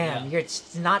give a damn.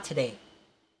 It's not today.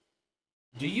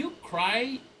 Do you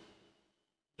cry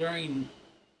during...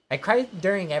 I cry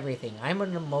during everything. I'm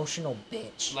an emotional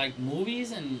bitch. Like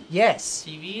movies and yes.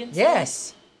 TV and stuff?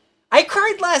 Yes. I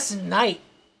cried last night.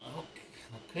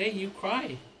 Okay, you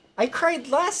cry. I cried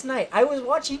last night. I was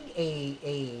watching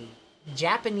a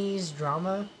Japanese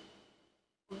drama.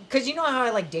 Because you know how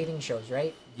I like dating shows,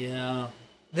 right? Yeah.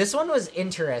 This one was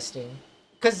interesting.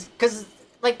 Because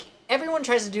like, everyone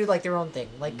tries to do, like, their own thing.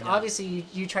 Like, obviously,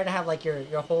 you try to have, like, your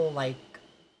whole, like,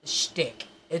 shtick.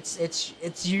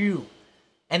 It's you.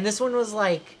 And this one was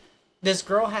like, this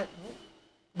girl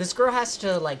has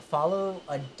to, like, follow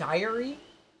a diary.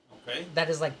 Okay. That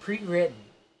is, like, pre-written.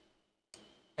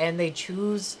 And they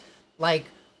choose, like,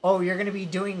 oh, you're gonna be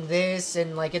doing this,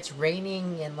 and, like, it's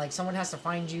raining, and, like, someone has to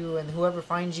find you, and whoever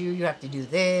finds you, you have to do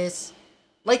this.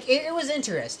 Like, it was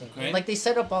interesting. Okay. Like, they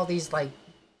set up all these, like,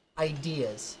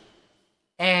 ideas.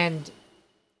 And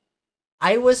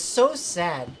I was so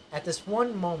sad at this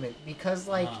one moment, because,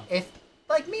 like, if,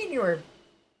 like, me and you were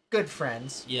good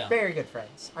friends. Yeah. Very good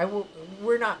friends.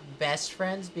 We're not best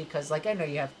friends because, like, I know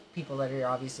you have people that are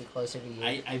obviously closer to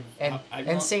you.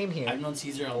 And same here. I've known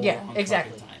Caesar a long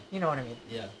exactly. time. You know what I mean?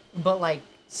 Yeah. But, like,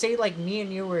 say, like, me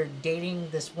and you were dating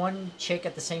this one chick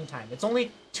at the same time. It's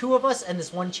only 2 of us and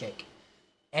this one chick.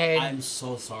 And I'm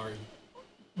so sorry.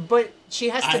 But she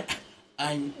has to.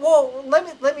 Well,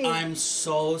 let me. I'm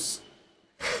so sorry.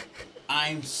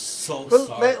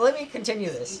 Let me continue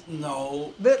this.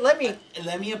 No. Let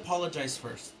me apologize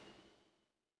first.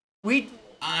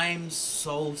 I'm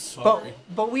so sorry.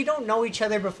 But we don't know each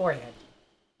other beforehand.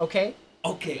 Okay?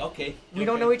 Okay. We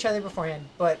don't know each other beforehand,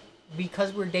 but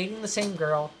because we're dating the same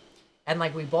girl, and,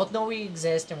 like, we both know we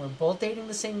exist, and we're both dating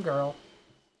the same girl,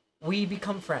 we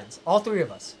become friends. All three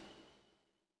of us.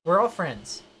 We're all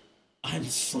friends. I'm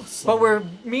so sorry.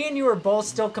 But me and you are both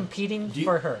still competing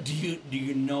for her. Do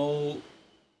you know?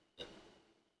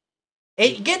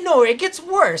 It gets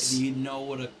worse. Do you know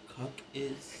what a cuck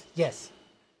is? Yes.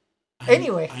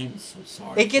 I'm so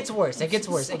sorry. It gets worse. It gets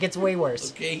worse. It gets way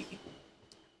worse. Okay.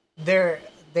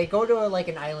 They go to like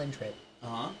an island trip.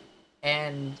 Uh-huh.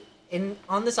 And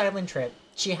on this island trip,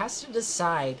 she has to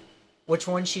decide which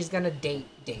one she's gonna date.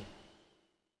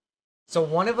 So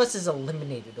one of us is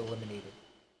eliminated.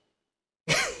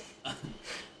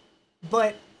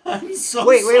 But I'm so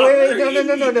wait, sorry.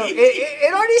 no.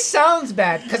 It already sounds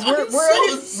bad because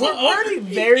we're already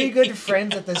very good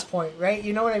friends at this point, right?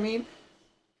 You know what I mean?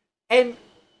 And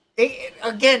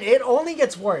it only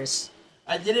gets worse.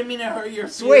 I didn't mean to hurt your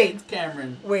feelings,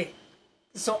 Cameron. Wait,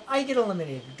 so I get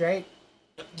eliminated, right?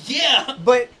 Yeah.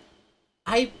 But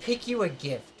I pick you a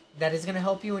gift that is gonna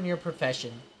help you in your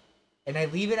profession, and I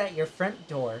leave it at your front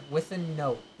door with a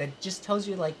note that just tells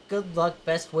you like good luck,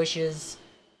 best wishes.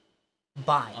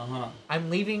 Bye. Uh-huh. I'm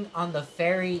leaving on the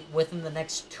ferry within the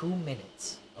next 2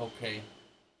 minutes. Okay.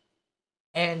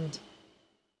 And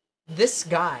this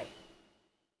guy,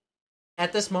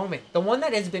 at this moment, the one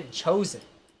that has been chosen,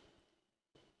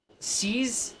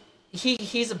 sees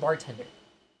he's a bartender,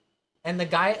 and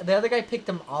the other guy picked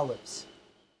him olives,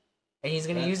 and he's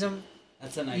gonna use them.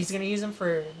 That's a nice. He's gonna use them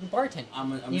for bartending.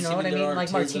 I'm you know what I mean, like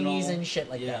martinis and shit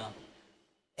like that.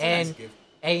 And nice gift.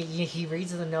 And he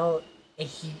reads the note. And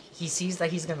he sees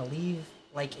that he's gonna leave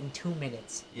like in 2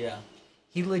 minutes. Yeah.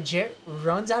 He legit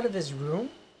runs out of his room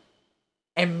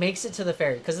and makes it to the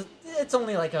ferry because it's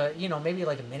only like maybe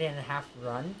like a minute and a half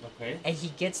run. Okay. And he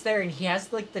gets there and he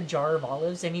has like the jar of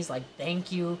olives and he's like,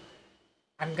 "Thank you,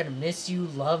 I'm gonna miss you,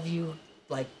 love you,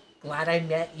 like glad I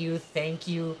met you, thank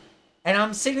you." And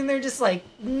I'm sitting there just like,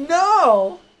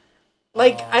 no,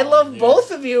 like I love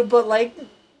both of you, but like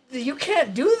you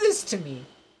can't do this to me.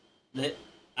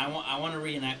 I want to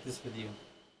reenact this with you.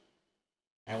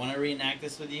 I want to reenact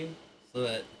this with you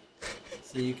so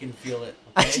you can feel it.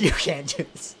 Okay? You can't do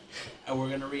this. And we're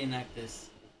gonna reenact this.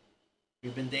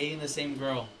 We've been dating the same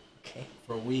girl. Okay.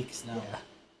 For weeks now. Yeah.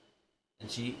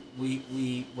 And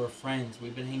we were friends.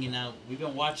 We've been hanging out. We've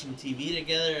been watching TV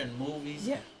together and movies.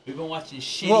 Yeah. We've been watching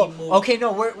shitty movies. Okay,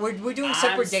 no, we're doing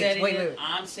separate dates. Wait.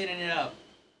 I'm setting it up.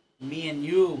 Me and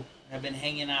you have been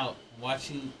hanging out,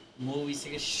 watching movies,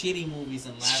 taking shitty movies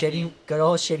and laughing. Good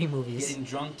old shitty movies. Getting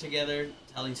drunk together,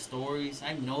 telling stories.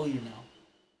 I know you now.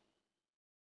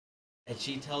 And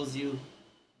she tells you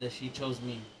that she chose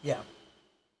me. Yeah.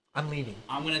 I'm leaving.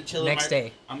 I'm gonna chill next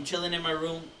day. I'm chilling in my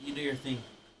room. You do your thing.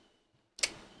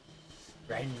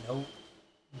 Right. Nope.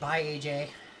 Bye, AJ.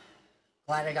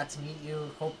 Glad I got to meet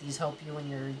you. Hope these help you in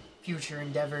your future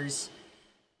endeavors.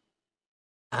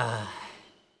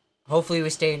 Hopefully we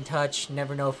stay in touch.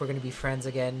 Never know if we're gonna be friends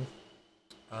again.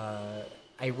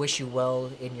 I wish you well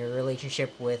in your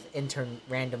relationship with intern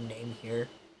random name here.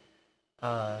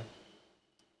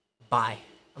 Bye.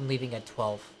 I'm leaving at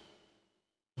 12.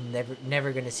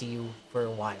 Never gonna see you for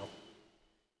a while.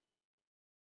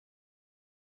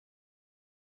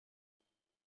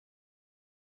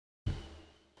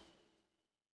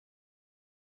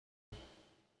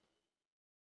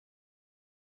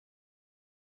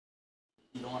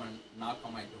 You don't want to knock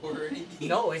on my door or anything?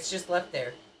 No, it's just left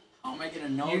there. How am I gonna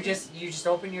know? You just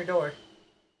open your door.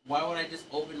 Why would I just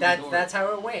open my door? That's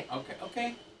how it went.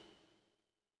 Okay.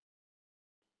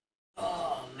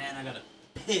 Oh man, I gotta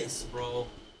piss, bro.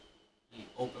 Let me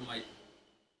open my.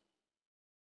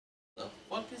 The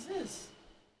fuck is this?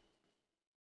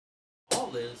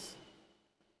 Olives.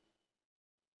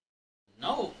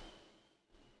 No.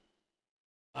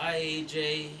 Bye,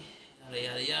 AJ. Yada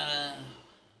yada yada.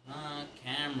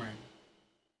 Cameron.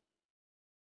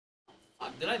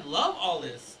 Fuck, did I love all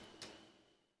this?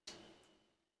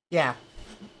 Yeah.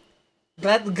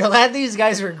 Glad these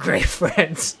guys were great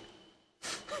friends.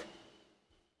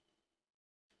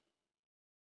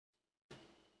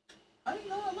 How do you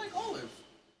know I like olives?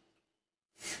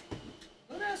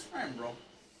 Good ass friend, bro.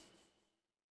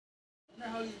 Wonder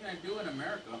how he's gonna do in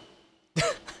America.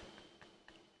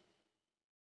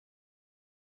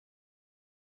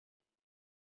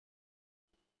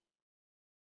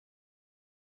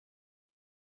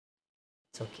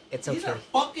 It's okay. These are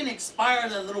fucking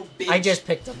expired, that little bitch. I just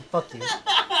picked them. Fuck you.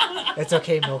 It's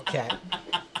okay, Milk Cat.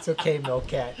 It's okay, Milk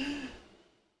Cat.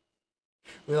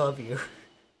 We love you.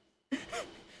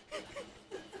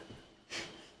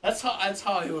 That's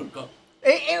how it would go.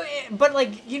 But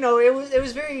like, you know, it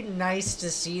was very nice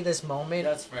to see this moment.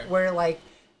 That's fair. Where like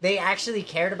they actually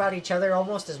cared about each other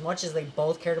almost as much as they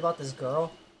both cared about this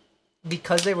girl.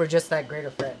 because they were just that great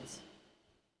of friends.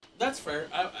 That's fair.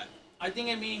 I think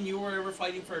I mean you were ever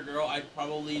fighting for a girl, I'd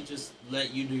probably just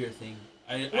let you do your thing.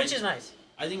 Which is nice.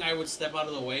 I think I would step out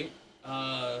of the way,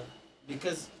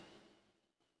 because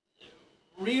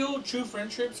real true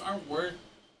friendships aren't worth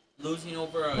losing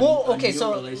over a, a new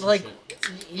so relationship. like,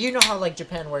 you know how like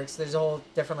Japan works. There's all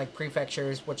different like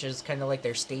prefectures, which is kind of like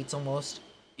their states almost.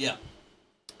 Yeah.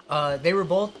 They were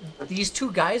both. These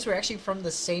two guys were actually from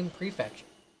the same prefecture,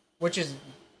 which is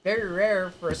very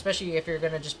rare for, especially if you're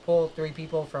gonna just pull three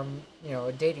people from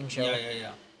a dating show.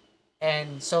 Yeah.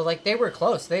 And so like they were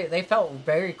close. They felt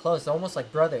very close, almost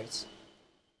like brothers.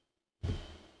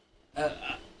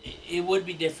 It would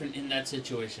be different in that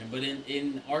situation, but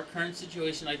in our current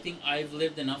situation, I think I've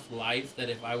lived enough life that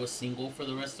if I was single for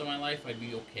the rest of my life, I'd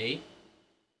be okay.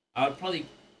 I'd probably,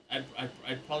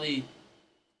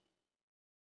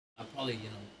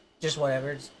 Just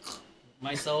whatever.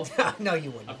 myself. No,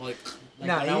 you wouldn't. I'd probably,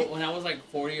 like No, when I was like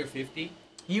 40 or 50.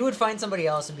 You would find somebody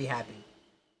else and be happy.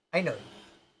 I know you.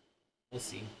 We'll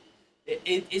see.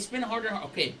 It's been harder.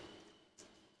 Okay.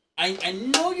 I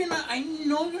know you're not. I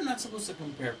know you're not supposed to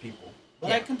compare people, but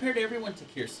Yeah. I compared everyone to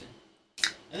Kirsten,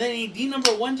 and then AD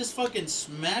number one just fucking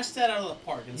smashed that out of the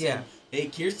park and said, "Hey,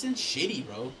 Kirsten's shitty,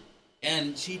 bro,"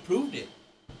 and she proved it.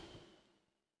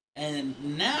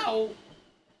 And now,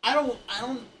 I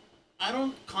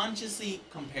don't consciously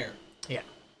compare. Yeah.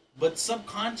 But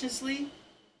subconsciously,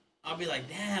 I'll be like,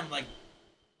 damn, like,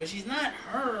 but she's not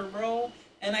her, bro.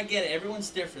 And I get it. Everyone's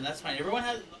different. That's fine. Everyone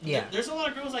has. Yeah. There's a lot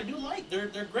of girls I do like. They're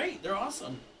great. They're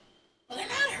awesome. But they're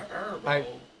not her, bro.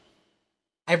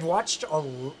 I've watched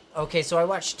so I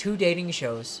watched 2 dating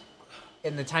shows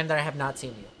in the time that I have not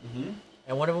seen you. Mm-hmm.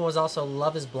 And one of them was also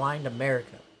Love is Blind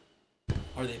America.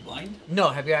 Are they blind? No,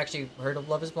 have you actually heard of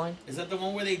Love is Blind? Is that the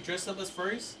one where they dress up as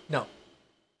furries? No.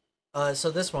 So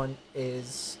this one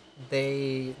is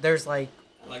there's like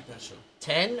I like that show.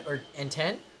 10.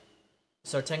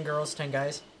 So 10 girls, 10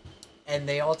 guys, and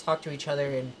they all talk to each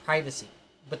other in privacy,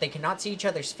 but they cannot see each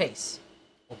other's face.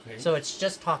 Okay. So it's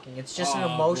just talking. It's just an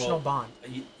emotional bond.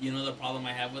 You know the problem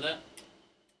I have with that?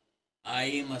 I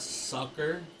am a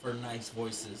sucker for nice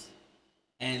voices.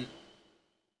 And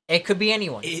it could be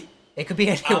anyone. It could be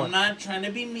anyone. I'm not trying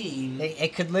to be mean.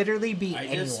 It could literally be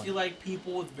anyone. I just feel like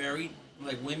people with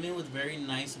women with very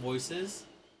nice voices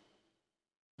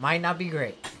might not be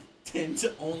great. Tend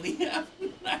to only have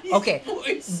nice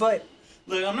voice. But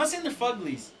look, I'm not saying they're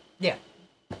fuglies. Yeah.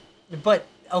 But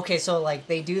okay, so like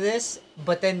they do this,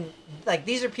 but then like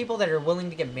these are people that are willing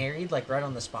to get married like right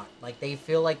on the spot. Like they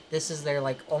feel like this is their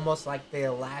like almost like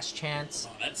their last chance.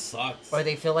 Oh, that sucks. Or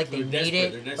they feel like they need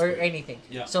it or anything.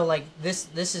 Yeah. So like this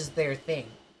is their thing.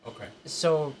 Okay.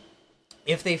 So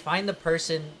if they find the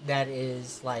person that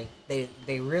is like they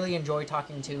really enjoy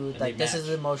talking to, and like this is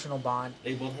an emotional bond.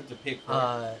 They both have to pick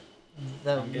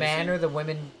the man or the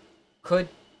woman could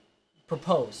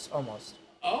propose almost.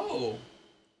 Oh.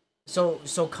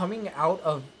 So coming out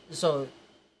of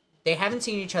they haven't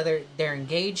seen each other, they're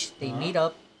engaged, they meet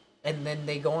up, and then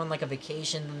they go on like a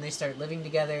vacation and they start living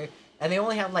together, and they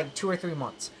only have like 2 or 3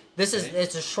 months.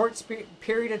 It's a short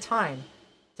period of time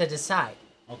to decide.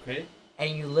 Okay.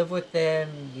 And you live with them,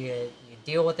 you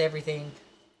deal with everything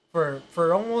for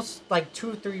almost like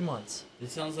 2 or 3 months. It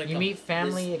sounds like you meet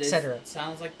family, etc.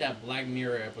 Sounds like that Black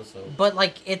Mirror episode. But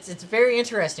like it's very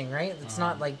interesting, right? It's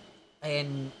not like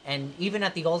and even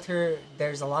at the altar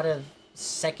there's a lot of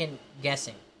second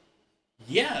guessing.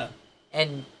 Yeah.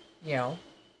 And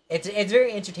it's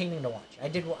very entertaining to watch.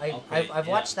 I've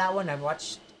watched that one. I've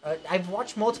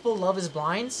watched multiple Love is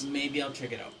Blinds. Maybe I'll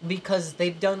check it out. Because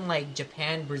they've done like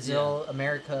Japan, Brazil,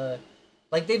 America.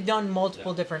 Like they've done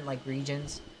multiple different like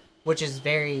regions, which is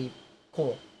very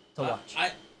cool to watch.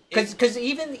 Because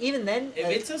even then, if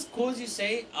it's as cool as you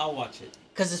say, I'll watch it.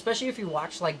 Because especially if you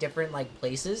watch like different like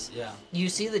places, you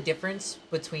see the difference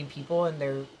between people and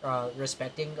their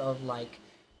respecting of like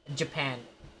Japan,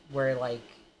 where like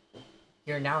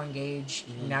you're now engaged,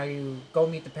 now you go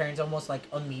meet the parents almost like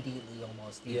immediately,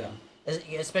 almost even.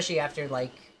 Especially after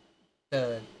like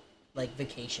the like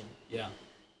vacation. Yeah.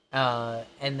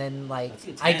 And then like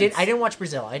I didn't watch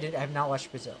Brazil. I have not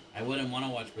watched Brazil. I wouldn't want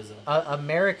to watch Brazil.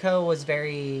 America was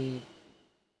very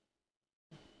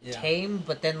tame,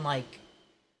 but then like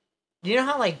you know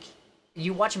how like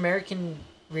you watch American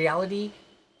reality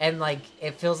and like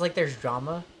it feels like there's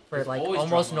drama for like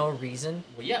almost drama. No reason.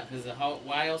 Well, yeah, because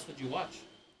why else would you watch?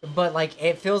 But like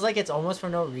it feels like it's almost for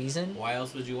no reason. Why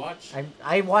else would you watch?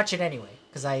 I watch it anyway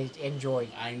because I enjoy.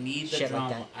 I need the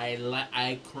drama. Like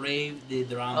I crave the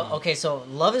drama. Okay, so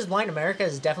Love is Blind America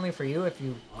is definitely for you if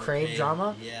you crave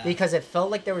drama. Yeah. Because it felt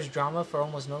like there was drama for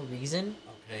almost no reason.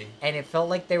 Okay. and it felt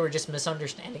like they were just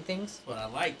misunderstanding things. That's what I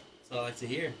like. That's what I like to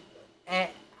hear. And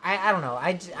I don't know.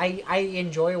 I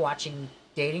enjoy watching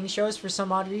dating shows for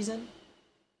some odd reason.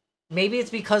 Maybe it's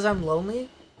because I'm lonely.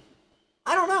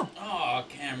 I don't know. Oh,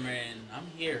 Cameron, I'm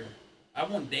here. I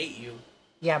won't date you.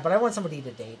 Yeah, but I want somebody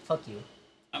to date. Fuck you.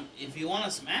 If you want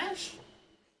to smash,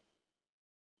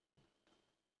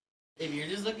 if you're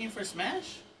just looking for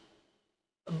smash,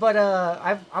 But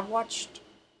I've watched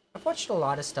a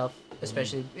lot of stuff,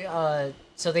 especially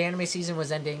so the anime season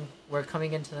was ending. We're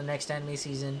coming into the next anime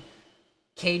season.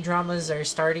 K dramas are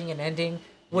starting and ending,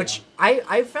 which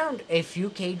I found a few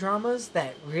K dramas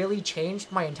that really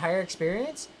changed my entire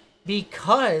experience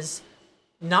because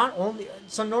not only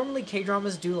so normally K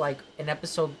dramas do like an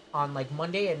episode on like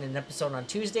Monday and an episode on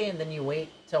Tuesday and then you wait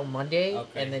till Monday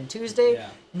and then Tuesday. Yeah.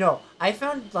 No, I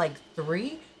found like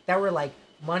 3 that were like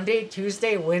Monday,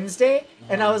 Tuesday, Wednesday,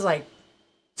 and I was like,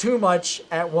 too much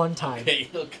at one time.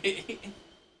 Okay.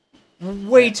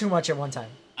 Way too much at one time.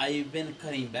 I've been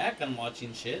cutting back on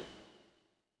watching shit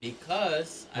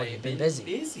because I've been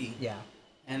busy. Yeah.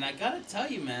 And I gotta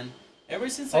tell you, man, ever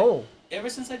since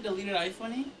I deleted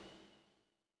iPhone,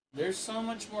 there's so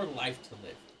much more life to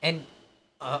live. And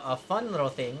a fun little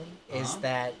thing is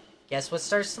that guess what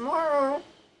starts tomorrow?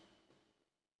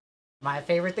 My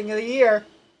favorite thing of the year.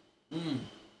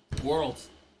 Worlds.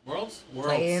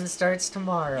 Play-in starts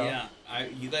tomorrow. Yeah,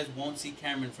 you guys won't see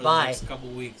Cameron for the next couple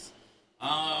weeks.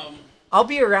 I'll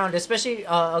be around, especially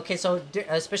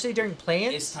especially during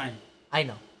play-ins. It's time. I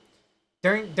know.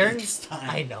 During it's time.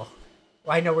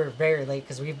 I know we're very late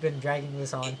because we've been dragging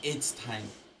this on. It's time.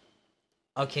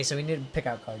 Okay, so we need to pick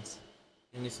out cards.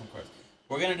 Give me some cards.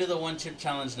 We're gonna do the 1 chip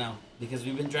challenge now because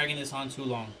we've been dragging this on too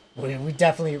long. We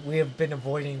have been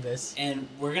avoiding this. And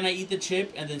we're gonna eat the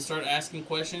chip and then start asking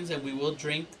questions, and we will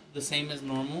drink the same as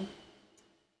normal.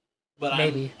 But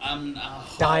maybe I'm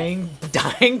dying,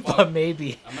 but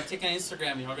maybe. I'm gonna take an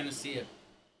Instagram. You're gonna see it.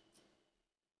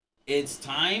 It's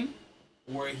time.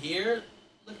 We're here.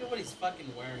 Look at what he's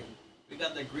fucking wearing. We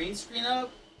got the green screen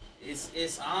up.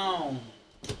 It's on.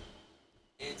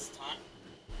 It's time.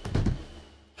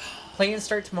 Play-in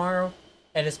start tomorrow,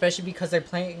 and especially because they're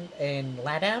playing in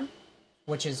LATAM,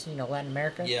 which is Latin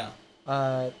America. Yeah.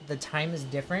 The time is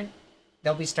different.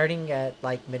 They'll be starting at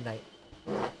like midnight.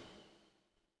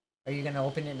 Are you gonna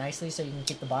open it nicely so you can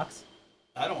keep the box?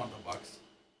 I don't want the box.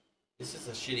 It's just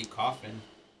a shitty coffin.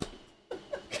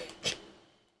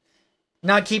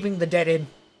 Not keeping the dead in.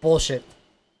 Bullshit.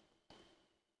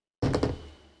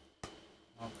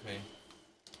 Okay.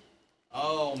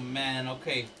 Oh man.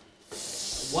 Okay.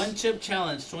 1 chip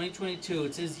challenge 2022.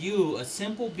 It says you, a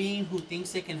simple being who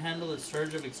thinks they can handle a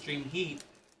surge of extreme heat,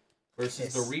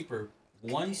 versus the Reaper,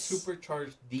 one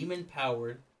supercharged demon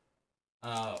powered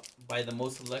by the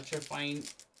most electrifying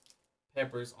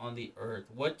peppers on the earth.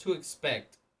 What to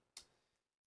expect?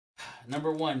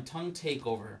 Number 1, tongue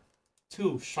takeover.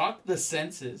 2, shock the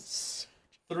senses.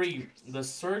 3, the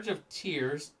surge of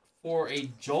tears. 4, a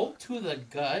jolt to the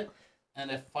gut.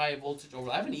 And a 5, voltage over.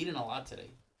 I haven't eaten a lot today.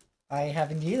 I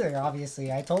haven't either,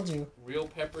 obviously. I told you. Real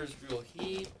peppers, real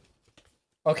heat.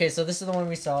 Okay, so this is the one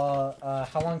we saw.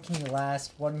 How long can you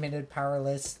last? 1 minute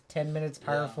powerless, 10 minutes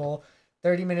powerful,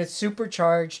 30 minutes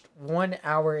supercharged, 1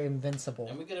 hour invincible.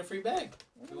 And we get a free bag.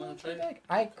 You want to try it?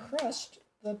 I crushed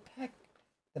the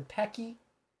Pecky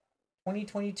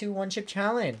 2022 1 chip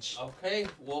challenge. Okay,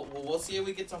 we'll see if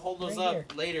we get to hold those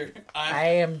up later. I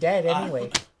am dead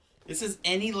anyway. This is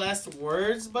any last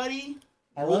words, buddy?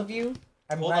 I love you.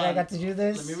 I'm glad I got to do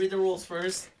this. Let me read the rules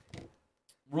first.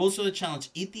 Rules for the challenge.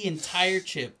 Eat the entire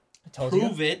chip.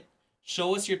 Prove you. It.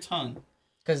 Show us your tongue.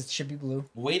 Because it should be blue.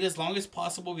 Wait as long as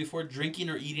possible before drinking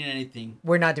or eating anything.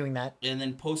 We're not doing that. And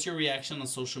then post your reaction on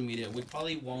social media. We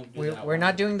probably won't do that. We're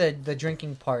not doing the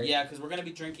drinking part. Yeah, because we're going to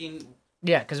be drinking.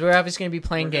 Yeah, because we're obviously going to be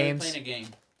playing games. Playing a game.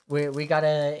 We got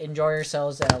to enjoy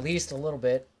ourselves at least a little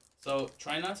bit. So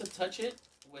try not to touch it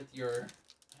with your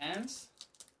hands.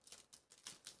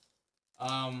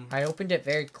 I opened it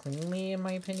very cleanly, in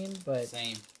my opinion, but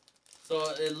same. So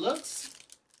it looks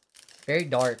very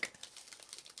dark.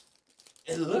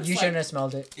 It looks. You shouldn't have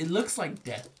smelled it. It looks like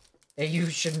death. You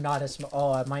should not have smelled.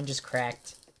 Oh, mine just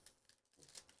cracked,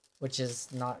 which is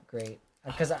not great.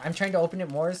 Because I'm trying to open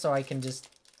it more so I can just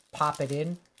pop it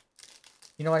in.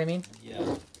 You know what I mean?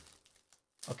 Yeah.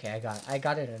 Okay, I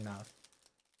got it enough.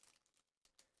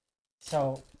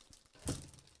 So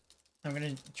I'm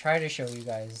gonna try to show you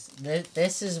guys.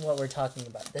 This is what we're talking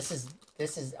about. This is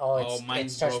it's touched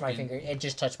broken. my finger. It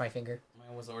just touched my finger.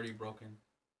 Mine was already broken.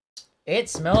 It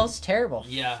smells terrible.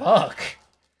 Yeah. Fuck.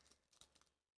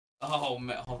 Oh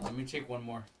man, hold on, let me take one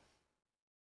more.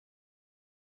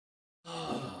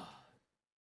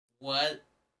 What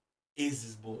is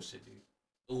this bullshit, dude?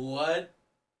 What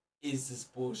is this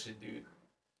bullshit, dude?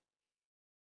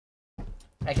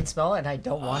 I can smell it and I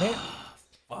don't want it.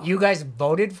 Fuck. You guys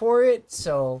voted for it,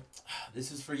 so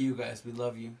This is for you guys. We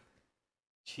love you.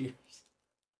 Cheers.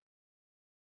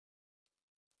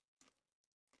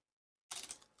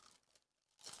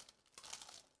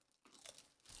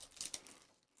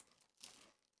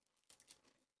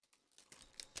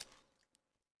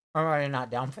 I'm already not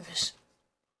down for this.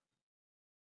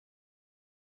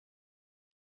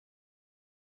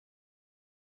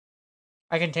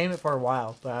 I can tame it for a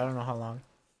while, but I don't know how long.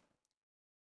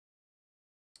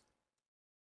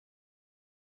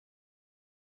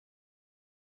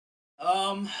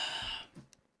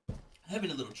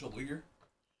 Having a little trouble here.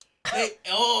 Hey,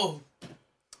 oh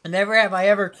Never have I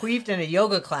ever queefed in a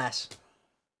yoga class.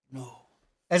 no.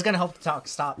 That's gonna help the talk.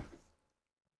 Stop.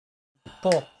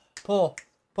 Pull. Pull.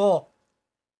 Pull.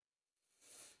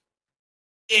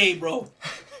 Hey, bro.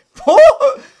 Pull!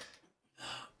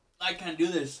 I can't do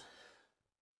this.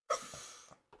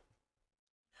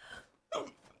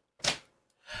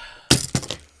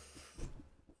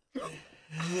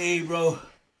 Hey, bro.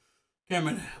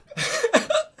 Cameron.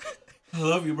 I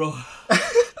love you, bro.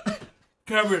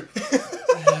 Cameron.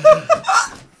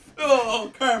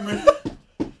 Oh, Cameron.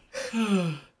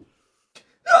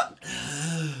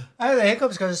 I have the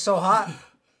hiccups because it's so hot.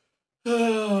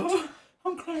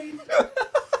 I'm crying.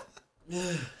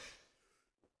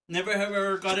 Never have I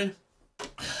ever gotten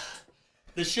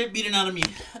the shit beaten out of me.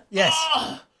 Yes.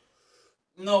 Oh,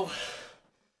 no.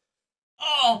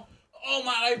 Oh,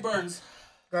 my eye burns.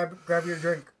 Grab your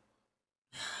drink.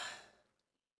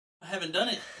 I haven't done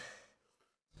it.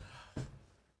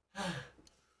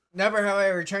 Never have I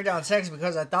ever turned down sex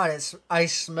because I thought I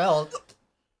smelled.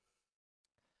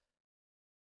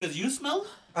 Because you smell?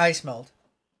 I smelled.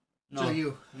 No. So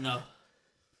you. No.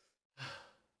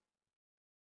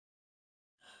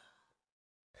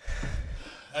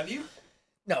 Have you?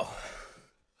 No.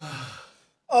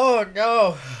 Oh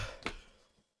no.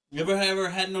 Never have ever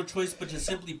had no choice but to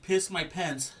simply piss my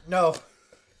pants. No.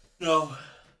 No.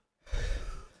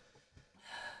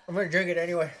 I'm gonna drink it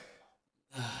anyway.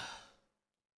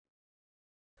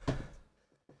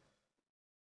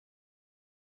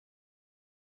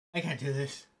 I can't do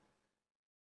this.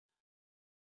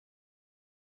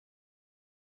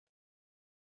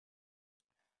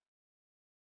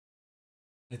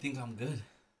 I think I'm good.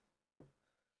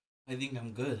 I think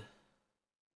I'm good.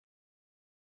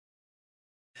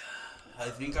 I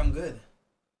think I'm good.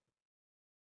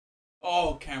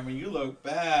 Oh, Cameron, you look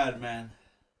bad, man.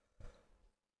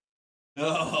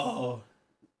 Oh.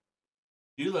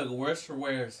 You look worse for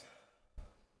wears.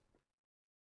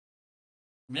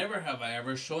 Never have I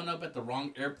ever shown up at the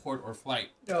wrong airport or flight.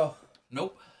 No.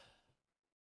 Nope.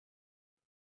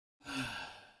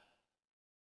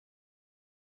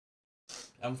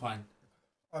 I'm fine.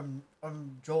 I'm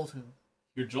jolting.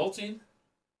 You're jolting?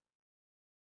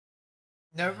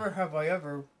 Never have I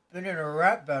ever been in a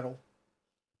rap battle.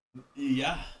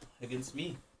 Yeah, against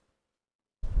me.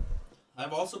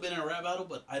 I've also been in a rap battle,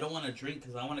 but I don't want to drink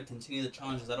because I want to continue the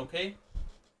challenge. Is that okay?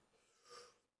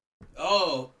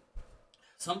 Oh,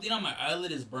 something on my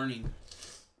eyelid is burning.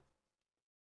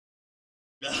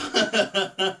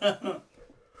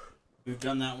 We've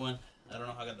done that one. I don't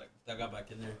know how that got back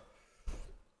in there.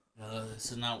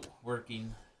 This is not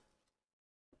working.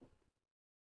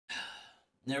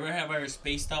 Never have I ever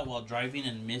spaced out while driving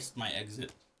and missed my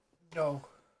exit. No.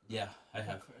 Yeah, I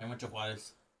have. I went to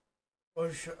Juarez.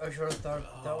 I should have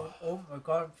thought that was, oh my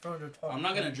god, I'm trying to talk. I'm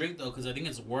not gonna drink though because I think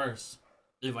it's worse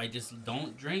if I just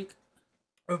don't drink.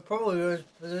 It probably is,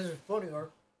 but this is funnier.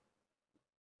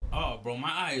 Oh, bro,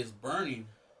 my eye is burning.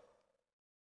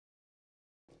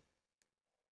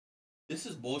 This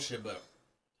is bullshit, but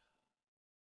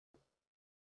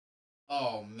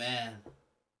oh man.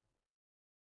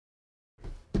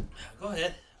 Go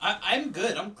ahead. I'm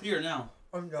good. I'm clear now.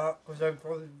 I'm not, because I'm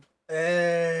probably...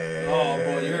 Oh,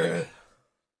 boy, you're...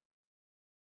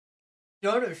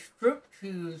 Done a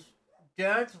striptease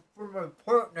dance for my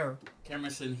partner.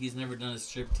 Cameron said he's never done a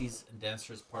striptease and dance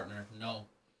for his partner. No.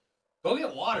 Go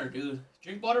get water, dude.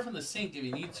 Drink water from the sink if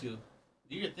you need to.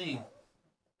 Do your thing.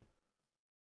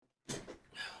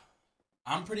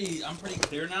 I'm pretty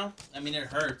clear now. I mean, it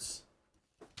hurts.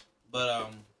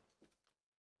 But,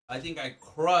 I think I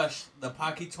crushed the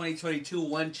Pocky 2022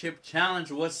 One Chip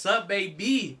Challenge. What's up,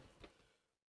 baby?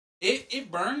 It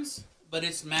burns, but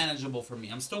it's manageable for me.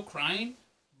 I'm still crying,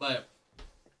 but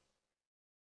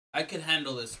I could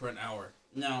handle this for an hour.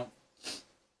 Now,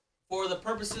 for the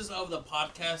purposes of the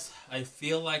podcast, I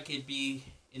feel like it'd be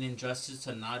in injustice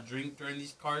to not drink during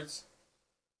these cards.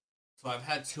 So I've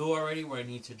had two already where I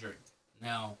need to drink.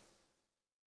 Now,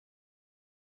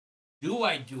 do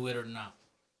I do it or not?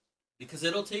 Because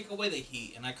it'll take away the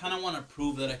heat, and I kind of want to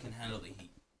prove that I can handle the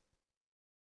heat.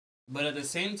 But at the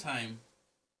same time,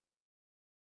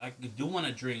 I do want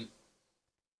to drink.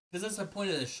 Because that's the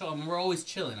point of the show. I mean, we're always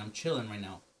chilling. I'm chilling right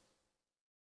now.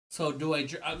 So do I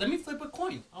drink? Let me flip a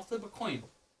coin. I'll flip a coin.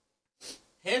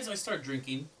 Heads, I start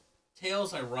drinking.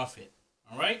 Tails, I rough it.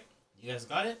 Alright? You guys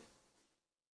got it?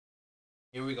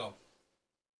 Here we go.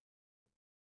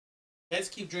 Heads,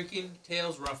 keep drinking.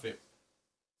 Tails, rough it.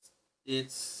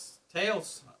 It's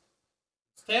tails.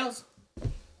 It's tails.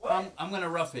 I'm going to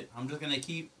rough it. I'm just going to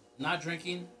keep not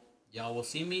drinking. Y'all will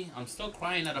see me. I'm still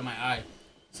crying out of my eye.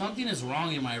 Something is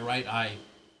wrong in my right eye.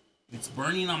 It's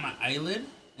burning on my eyelid.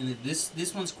 And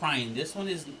this one's crying. This one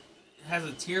has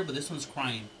a tear, but this one's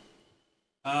crying.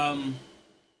 But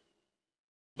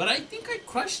I think I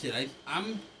crushed it.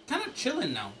 I'm kind of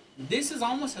chilling now. This is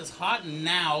almost as hot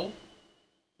now,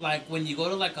 like when you go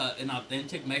to like an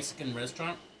authentic Mexican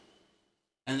restaurant,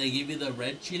 and they give you the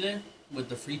red chile with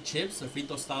the free chips, the free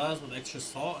tostadas with extra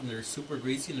salt, and they're super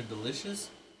greasy and they're delicious.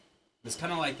 It's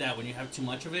kind of like that when you have too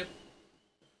much of it.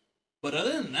 But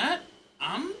other than that,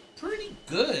 I'm pretty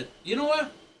good. You know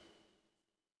what?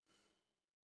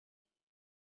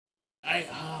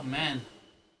 Oh man.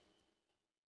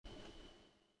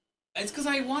 It's because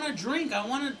I want to drink. I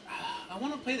want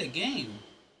to play the game.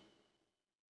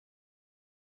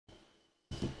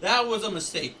 That was a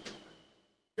mistake.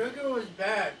 Drinking was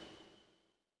bad.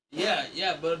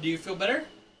 Yeah, but do you feel better?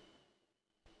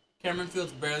 Cameron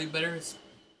feels barely better.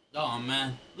 Oh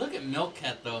man, look at Milk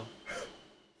Cat though.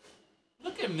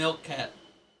 Look at Milk Cat.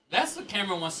 That's what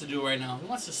Cameron wants to do right now. He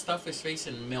wants to stuff his face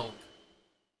in milk.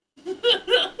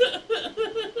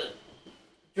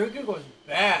 Drinking was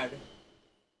bad.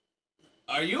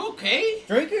 Are you okay?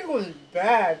 Drinking was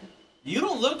bad. You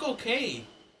don't look okay.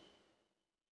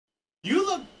 You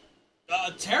look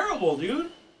terrible,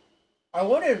 dude. I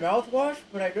wanted mouthwash,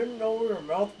 but I didn't know where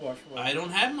mouthwash was. I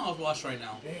don't have mouthwash right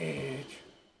now. Bitch.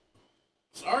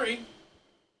 Sorry.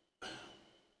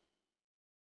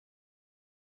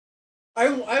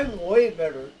 I'm way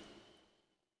better.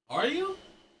 Are you?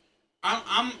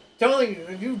 I'm Telling you,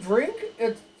 if you drink,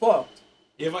 it's fucked.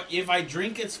 If I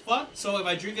drink, it's fucked. So if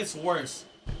I drink, it's worse.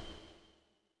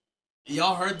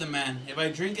 Y'all heard the man. If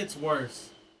I drink, it's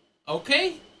worse.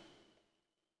 Okay?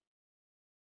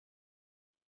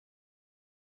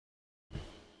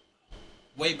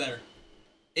 Way better.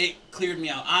 It cleared me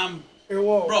out.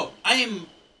 Bro, I am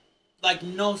like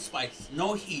no spice,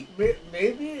 no heat.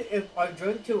 Maybe if I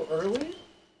drink too early.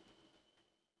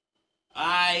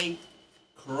 I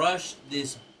crushed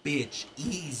this bitch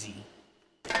easy.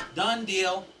 Done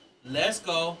deal. Let's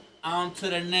go on to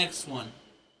the next one.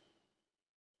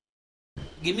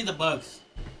 Give me the bugs.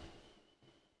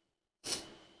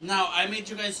 Now, I made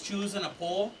you guys choose in a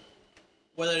poll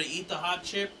whether to eat the hot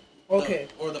chip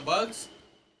or the bugs.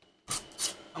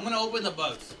 I'm going to open the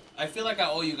bugs. I feel like I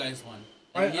owe you guys one.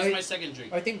 And here's my second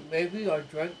drink. I think maybe I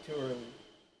drank too early.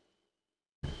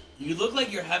 You look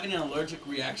like you're having an allergic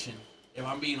reaction, if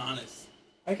I'm being honest.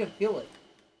 I can feel it.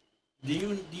 Do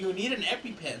you need an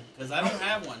EpiPen? Because I don't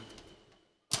have one.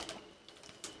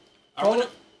 Call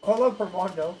up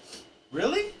Armando.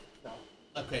 Really? No.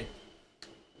 Okay.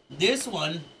 This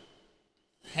one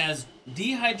has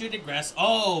dehydrated grass.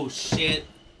 Oh, shit.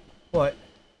 What?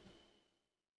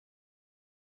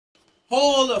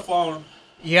 Hold the phone.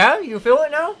 Yeah, you feel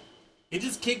it now? It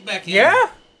just kicked back in.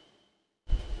 Yeah?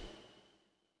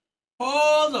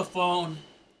 Hold the phone.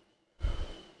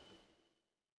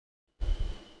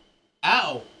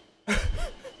 Ow.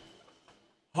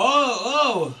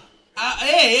 Oh.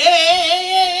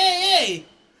 Hey.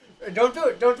 Don't do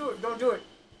it.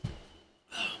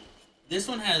 This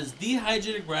one has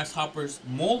dehydrated grasshoppers,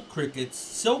 mole crickets,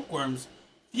 silkworms,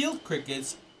 field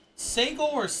crickets, sago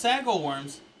or sago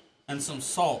worms, and some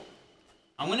salt.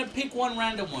 I'm going to pick one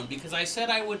random one because I said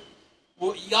I would.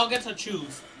 Well, y'all get to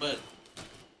choose, but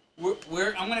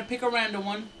I'm going to pick a random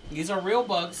one. These are real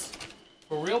bugs.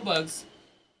 For real bugs.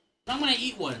 I'm going to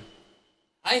eat one.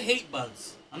 I hate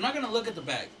bugs. I'm not going to look at the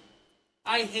bag.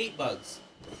 I hate bugs.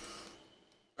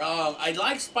 I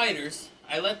like spiders.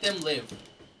 I let them live.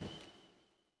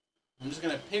 I'm just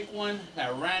going to pick one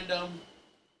at random.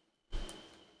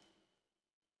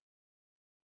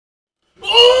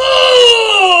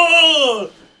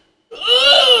 Oh!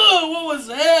 Oh! What was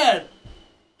that?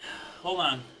 Hold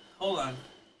on.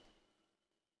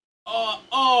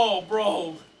 Oh,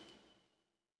 bro.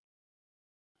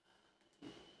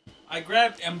 I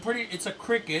It's a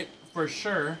cricket for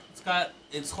sure. It's got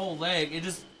its whole leg.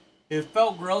 It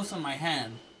felt gross in my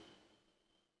hand.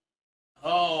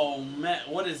 Oh man,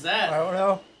 what is that? I don't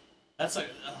know. That's like,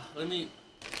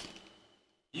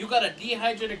 You got a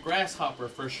dehydrated grasshopper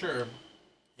for sure,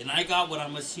 and I got what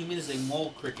I'm assuming is a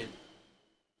mole cricket.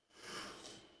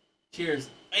 Cheers.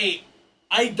 Hey,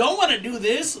 I don't want to do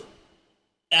this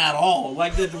at all.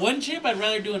 Like the one chip, I'd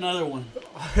rather do another one.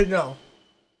 No.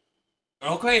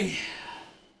 Okay.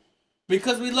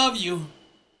 Because we love you.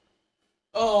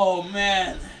 Oh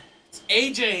man, it's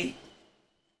AJ.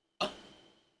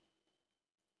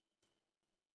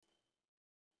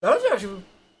 That was actually.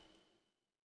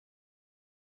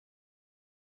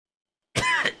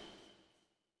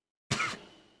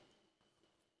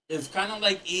 It's kind of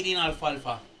like eating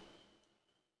alfalfa.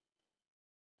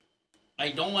 I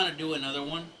don't want to do another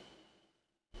one.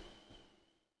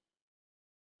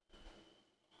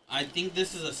 I think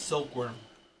this is a silkworm.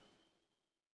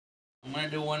 I'm going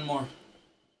to do one more.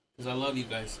 Because I love you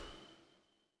guys.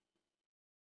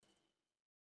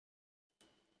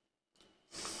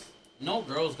 No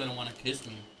girl's going to want to kiss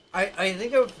me. I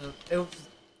think it was.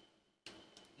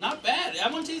 Not bad.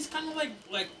 That one tastes kind of like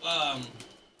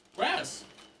grass.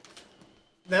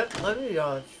 Let me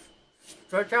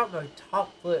stretch out my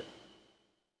top lip.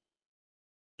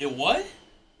 It what?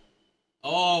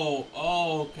 Oh,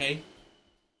 okay.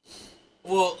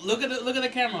 Well, look at the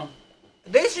camera.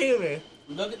 They see me.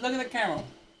 Look at the camera.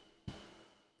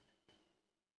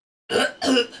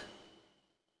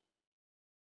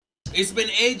 It's been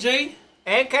AJ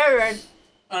And Karen.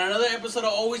 on another episode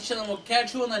of Always Chillin'. We'll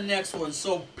catch you on the next one.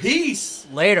 So peace.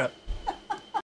 Later.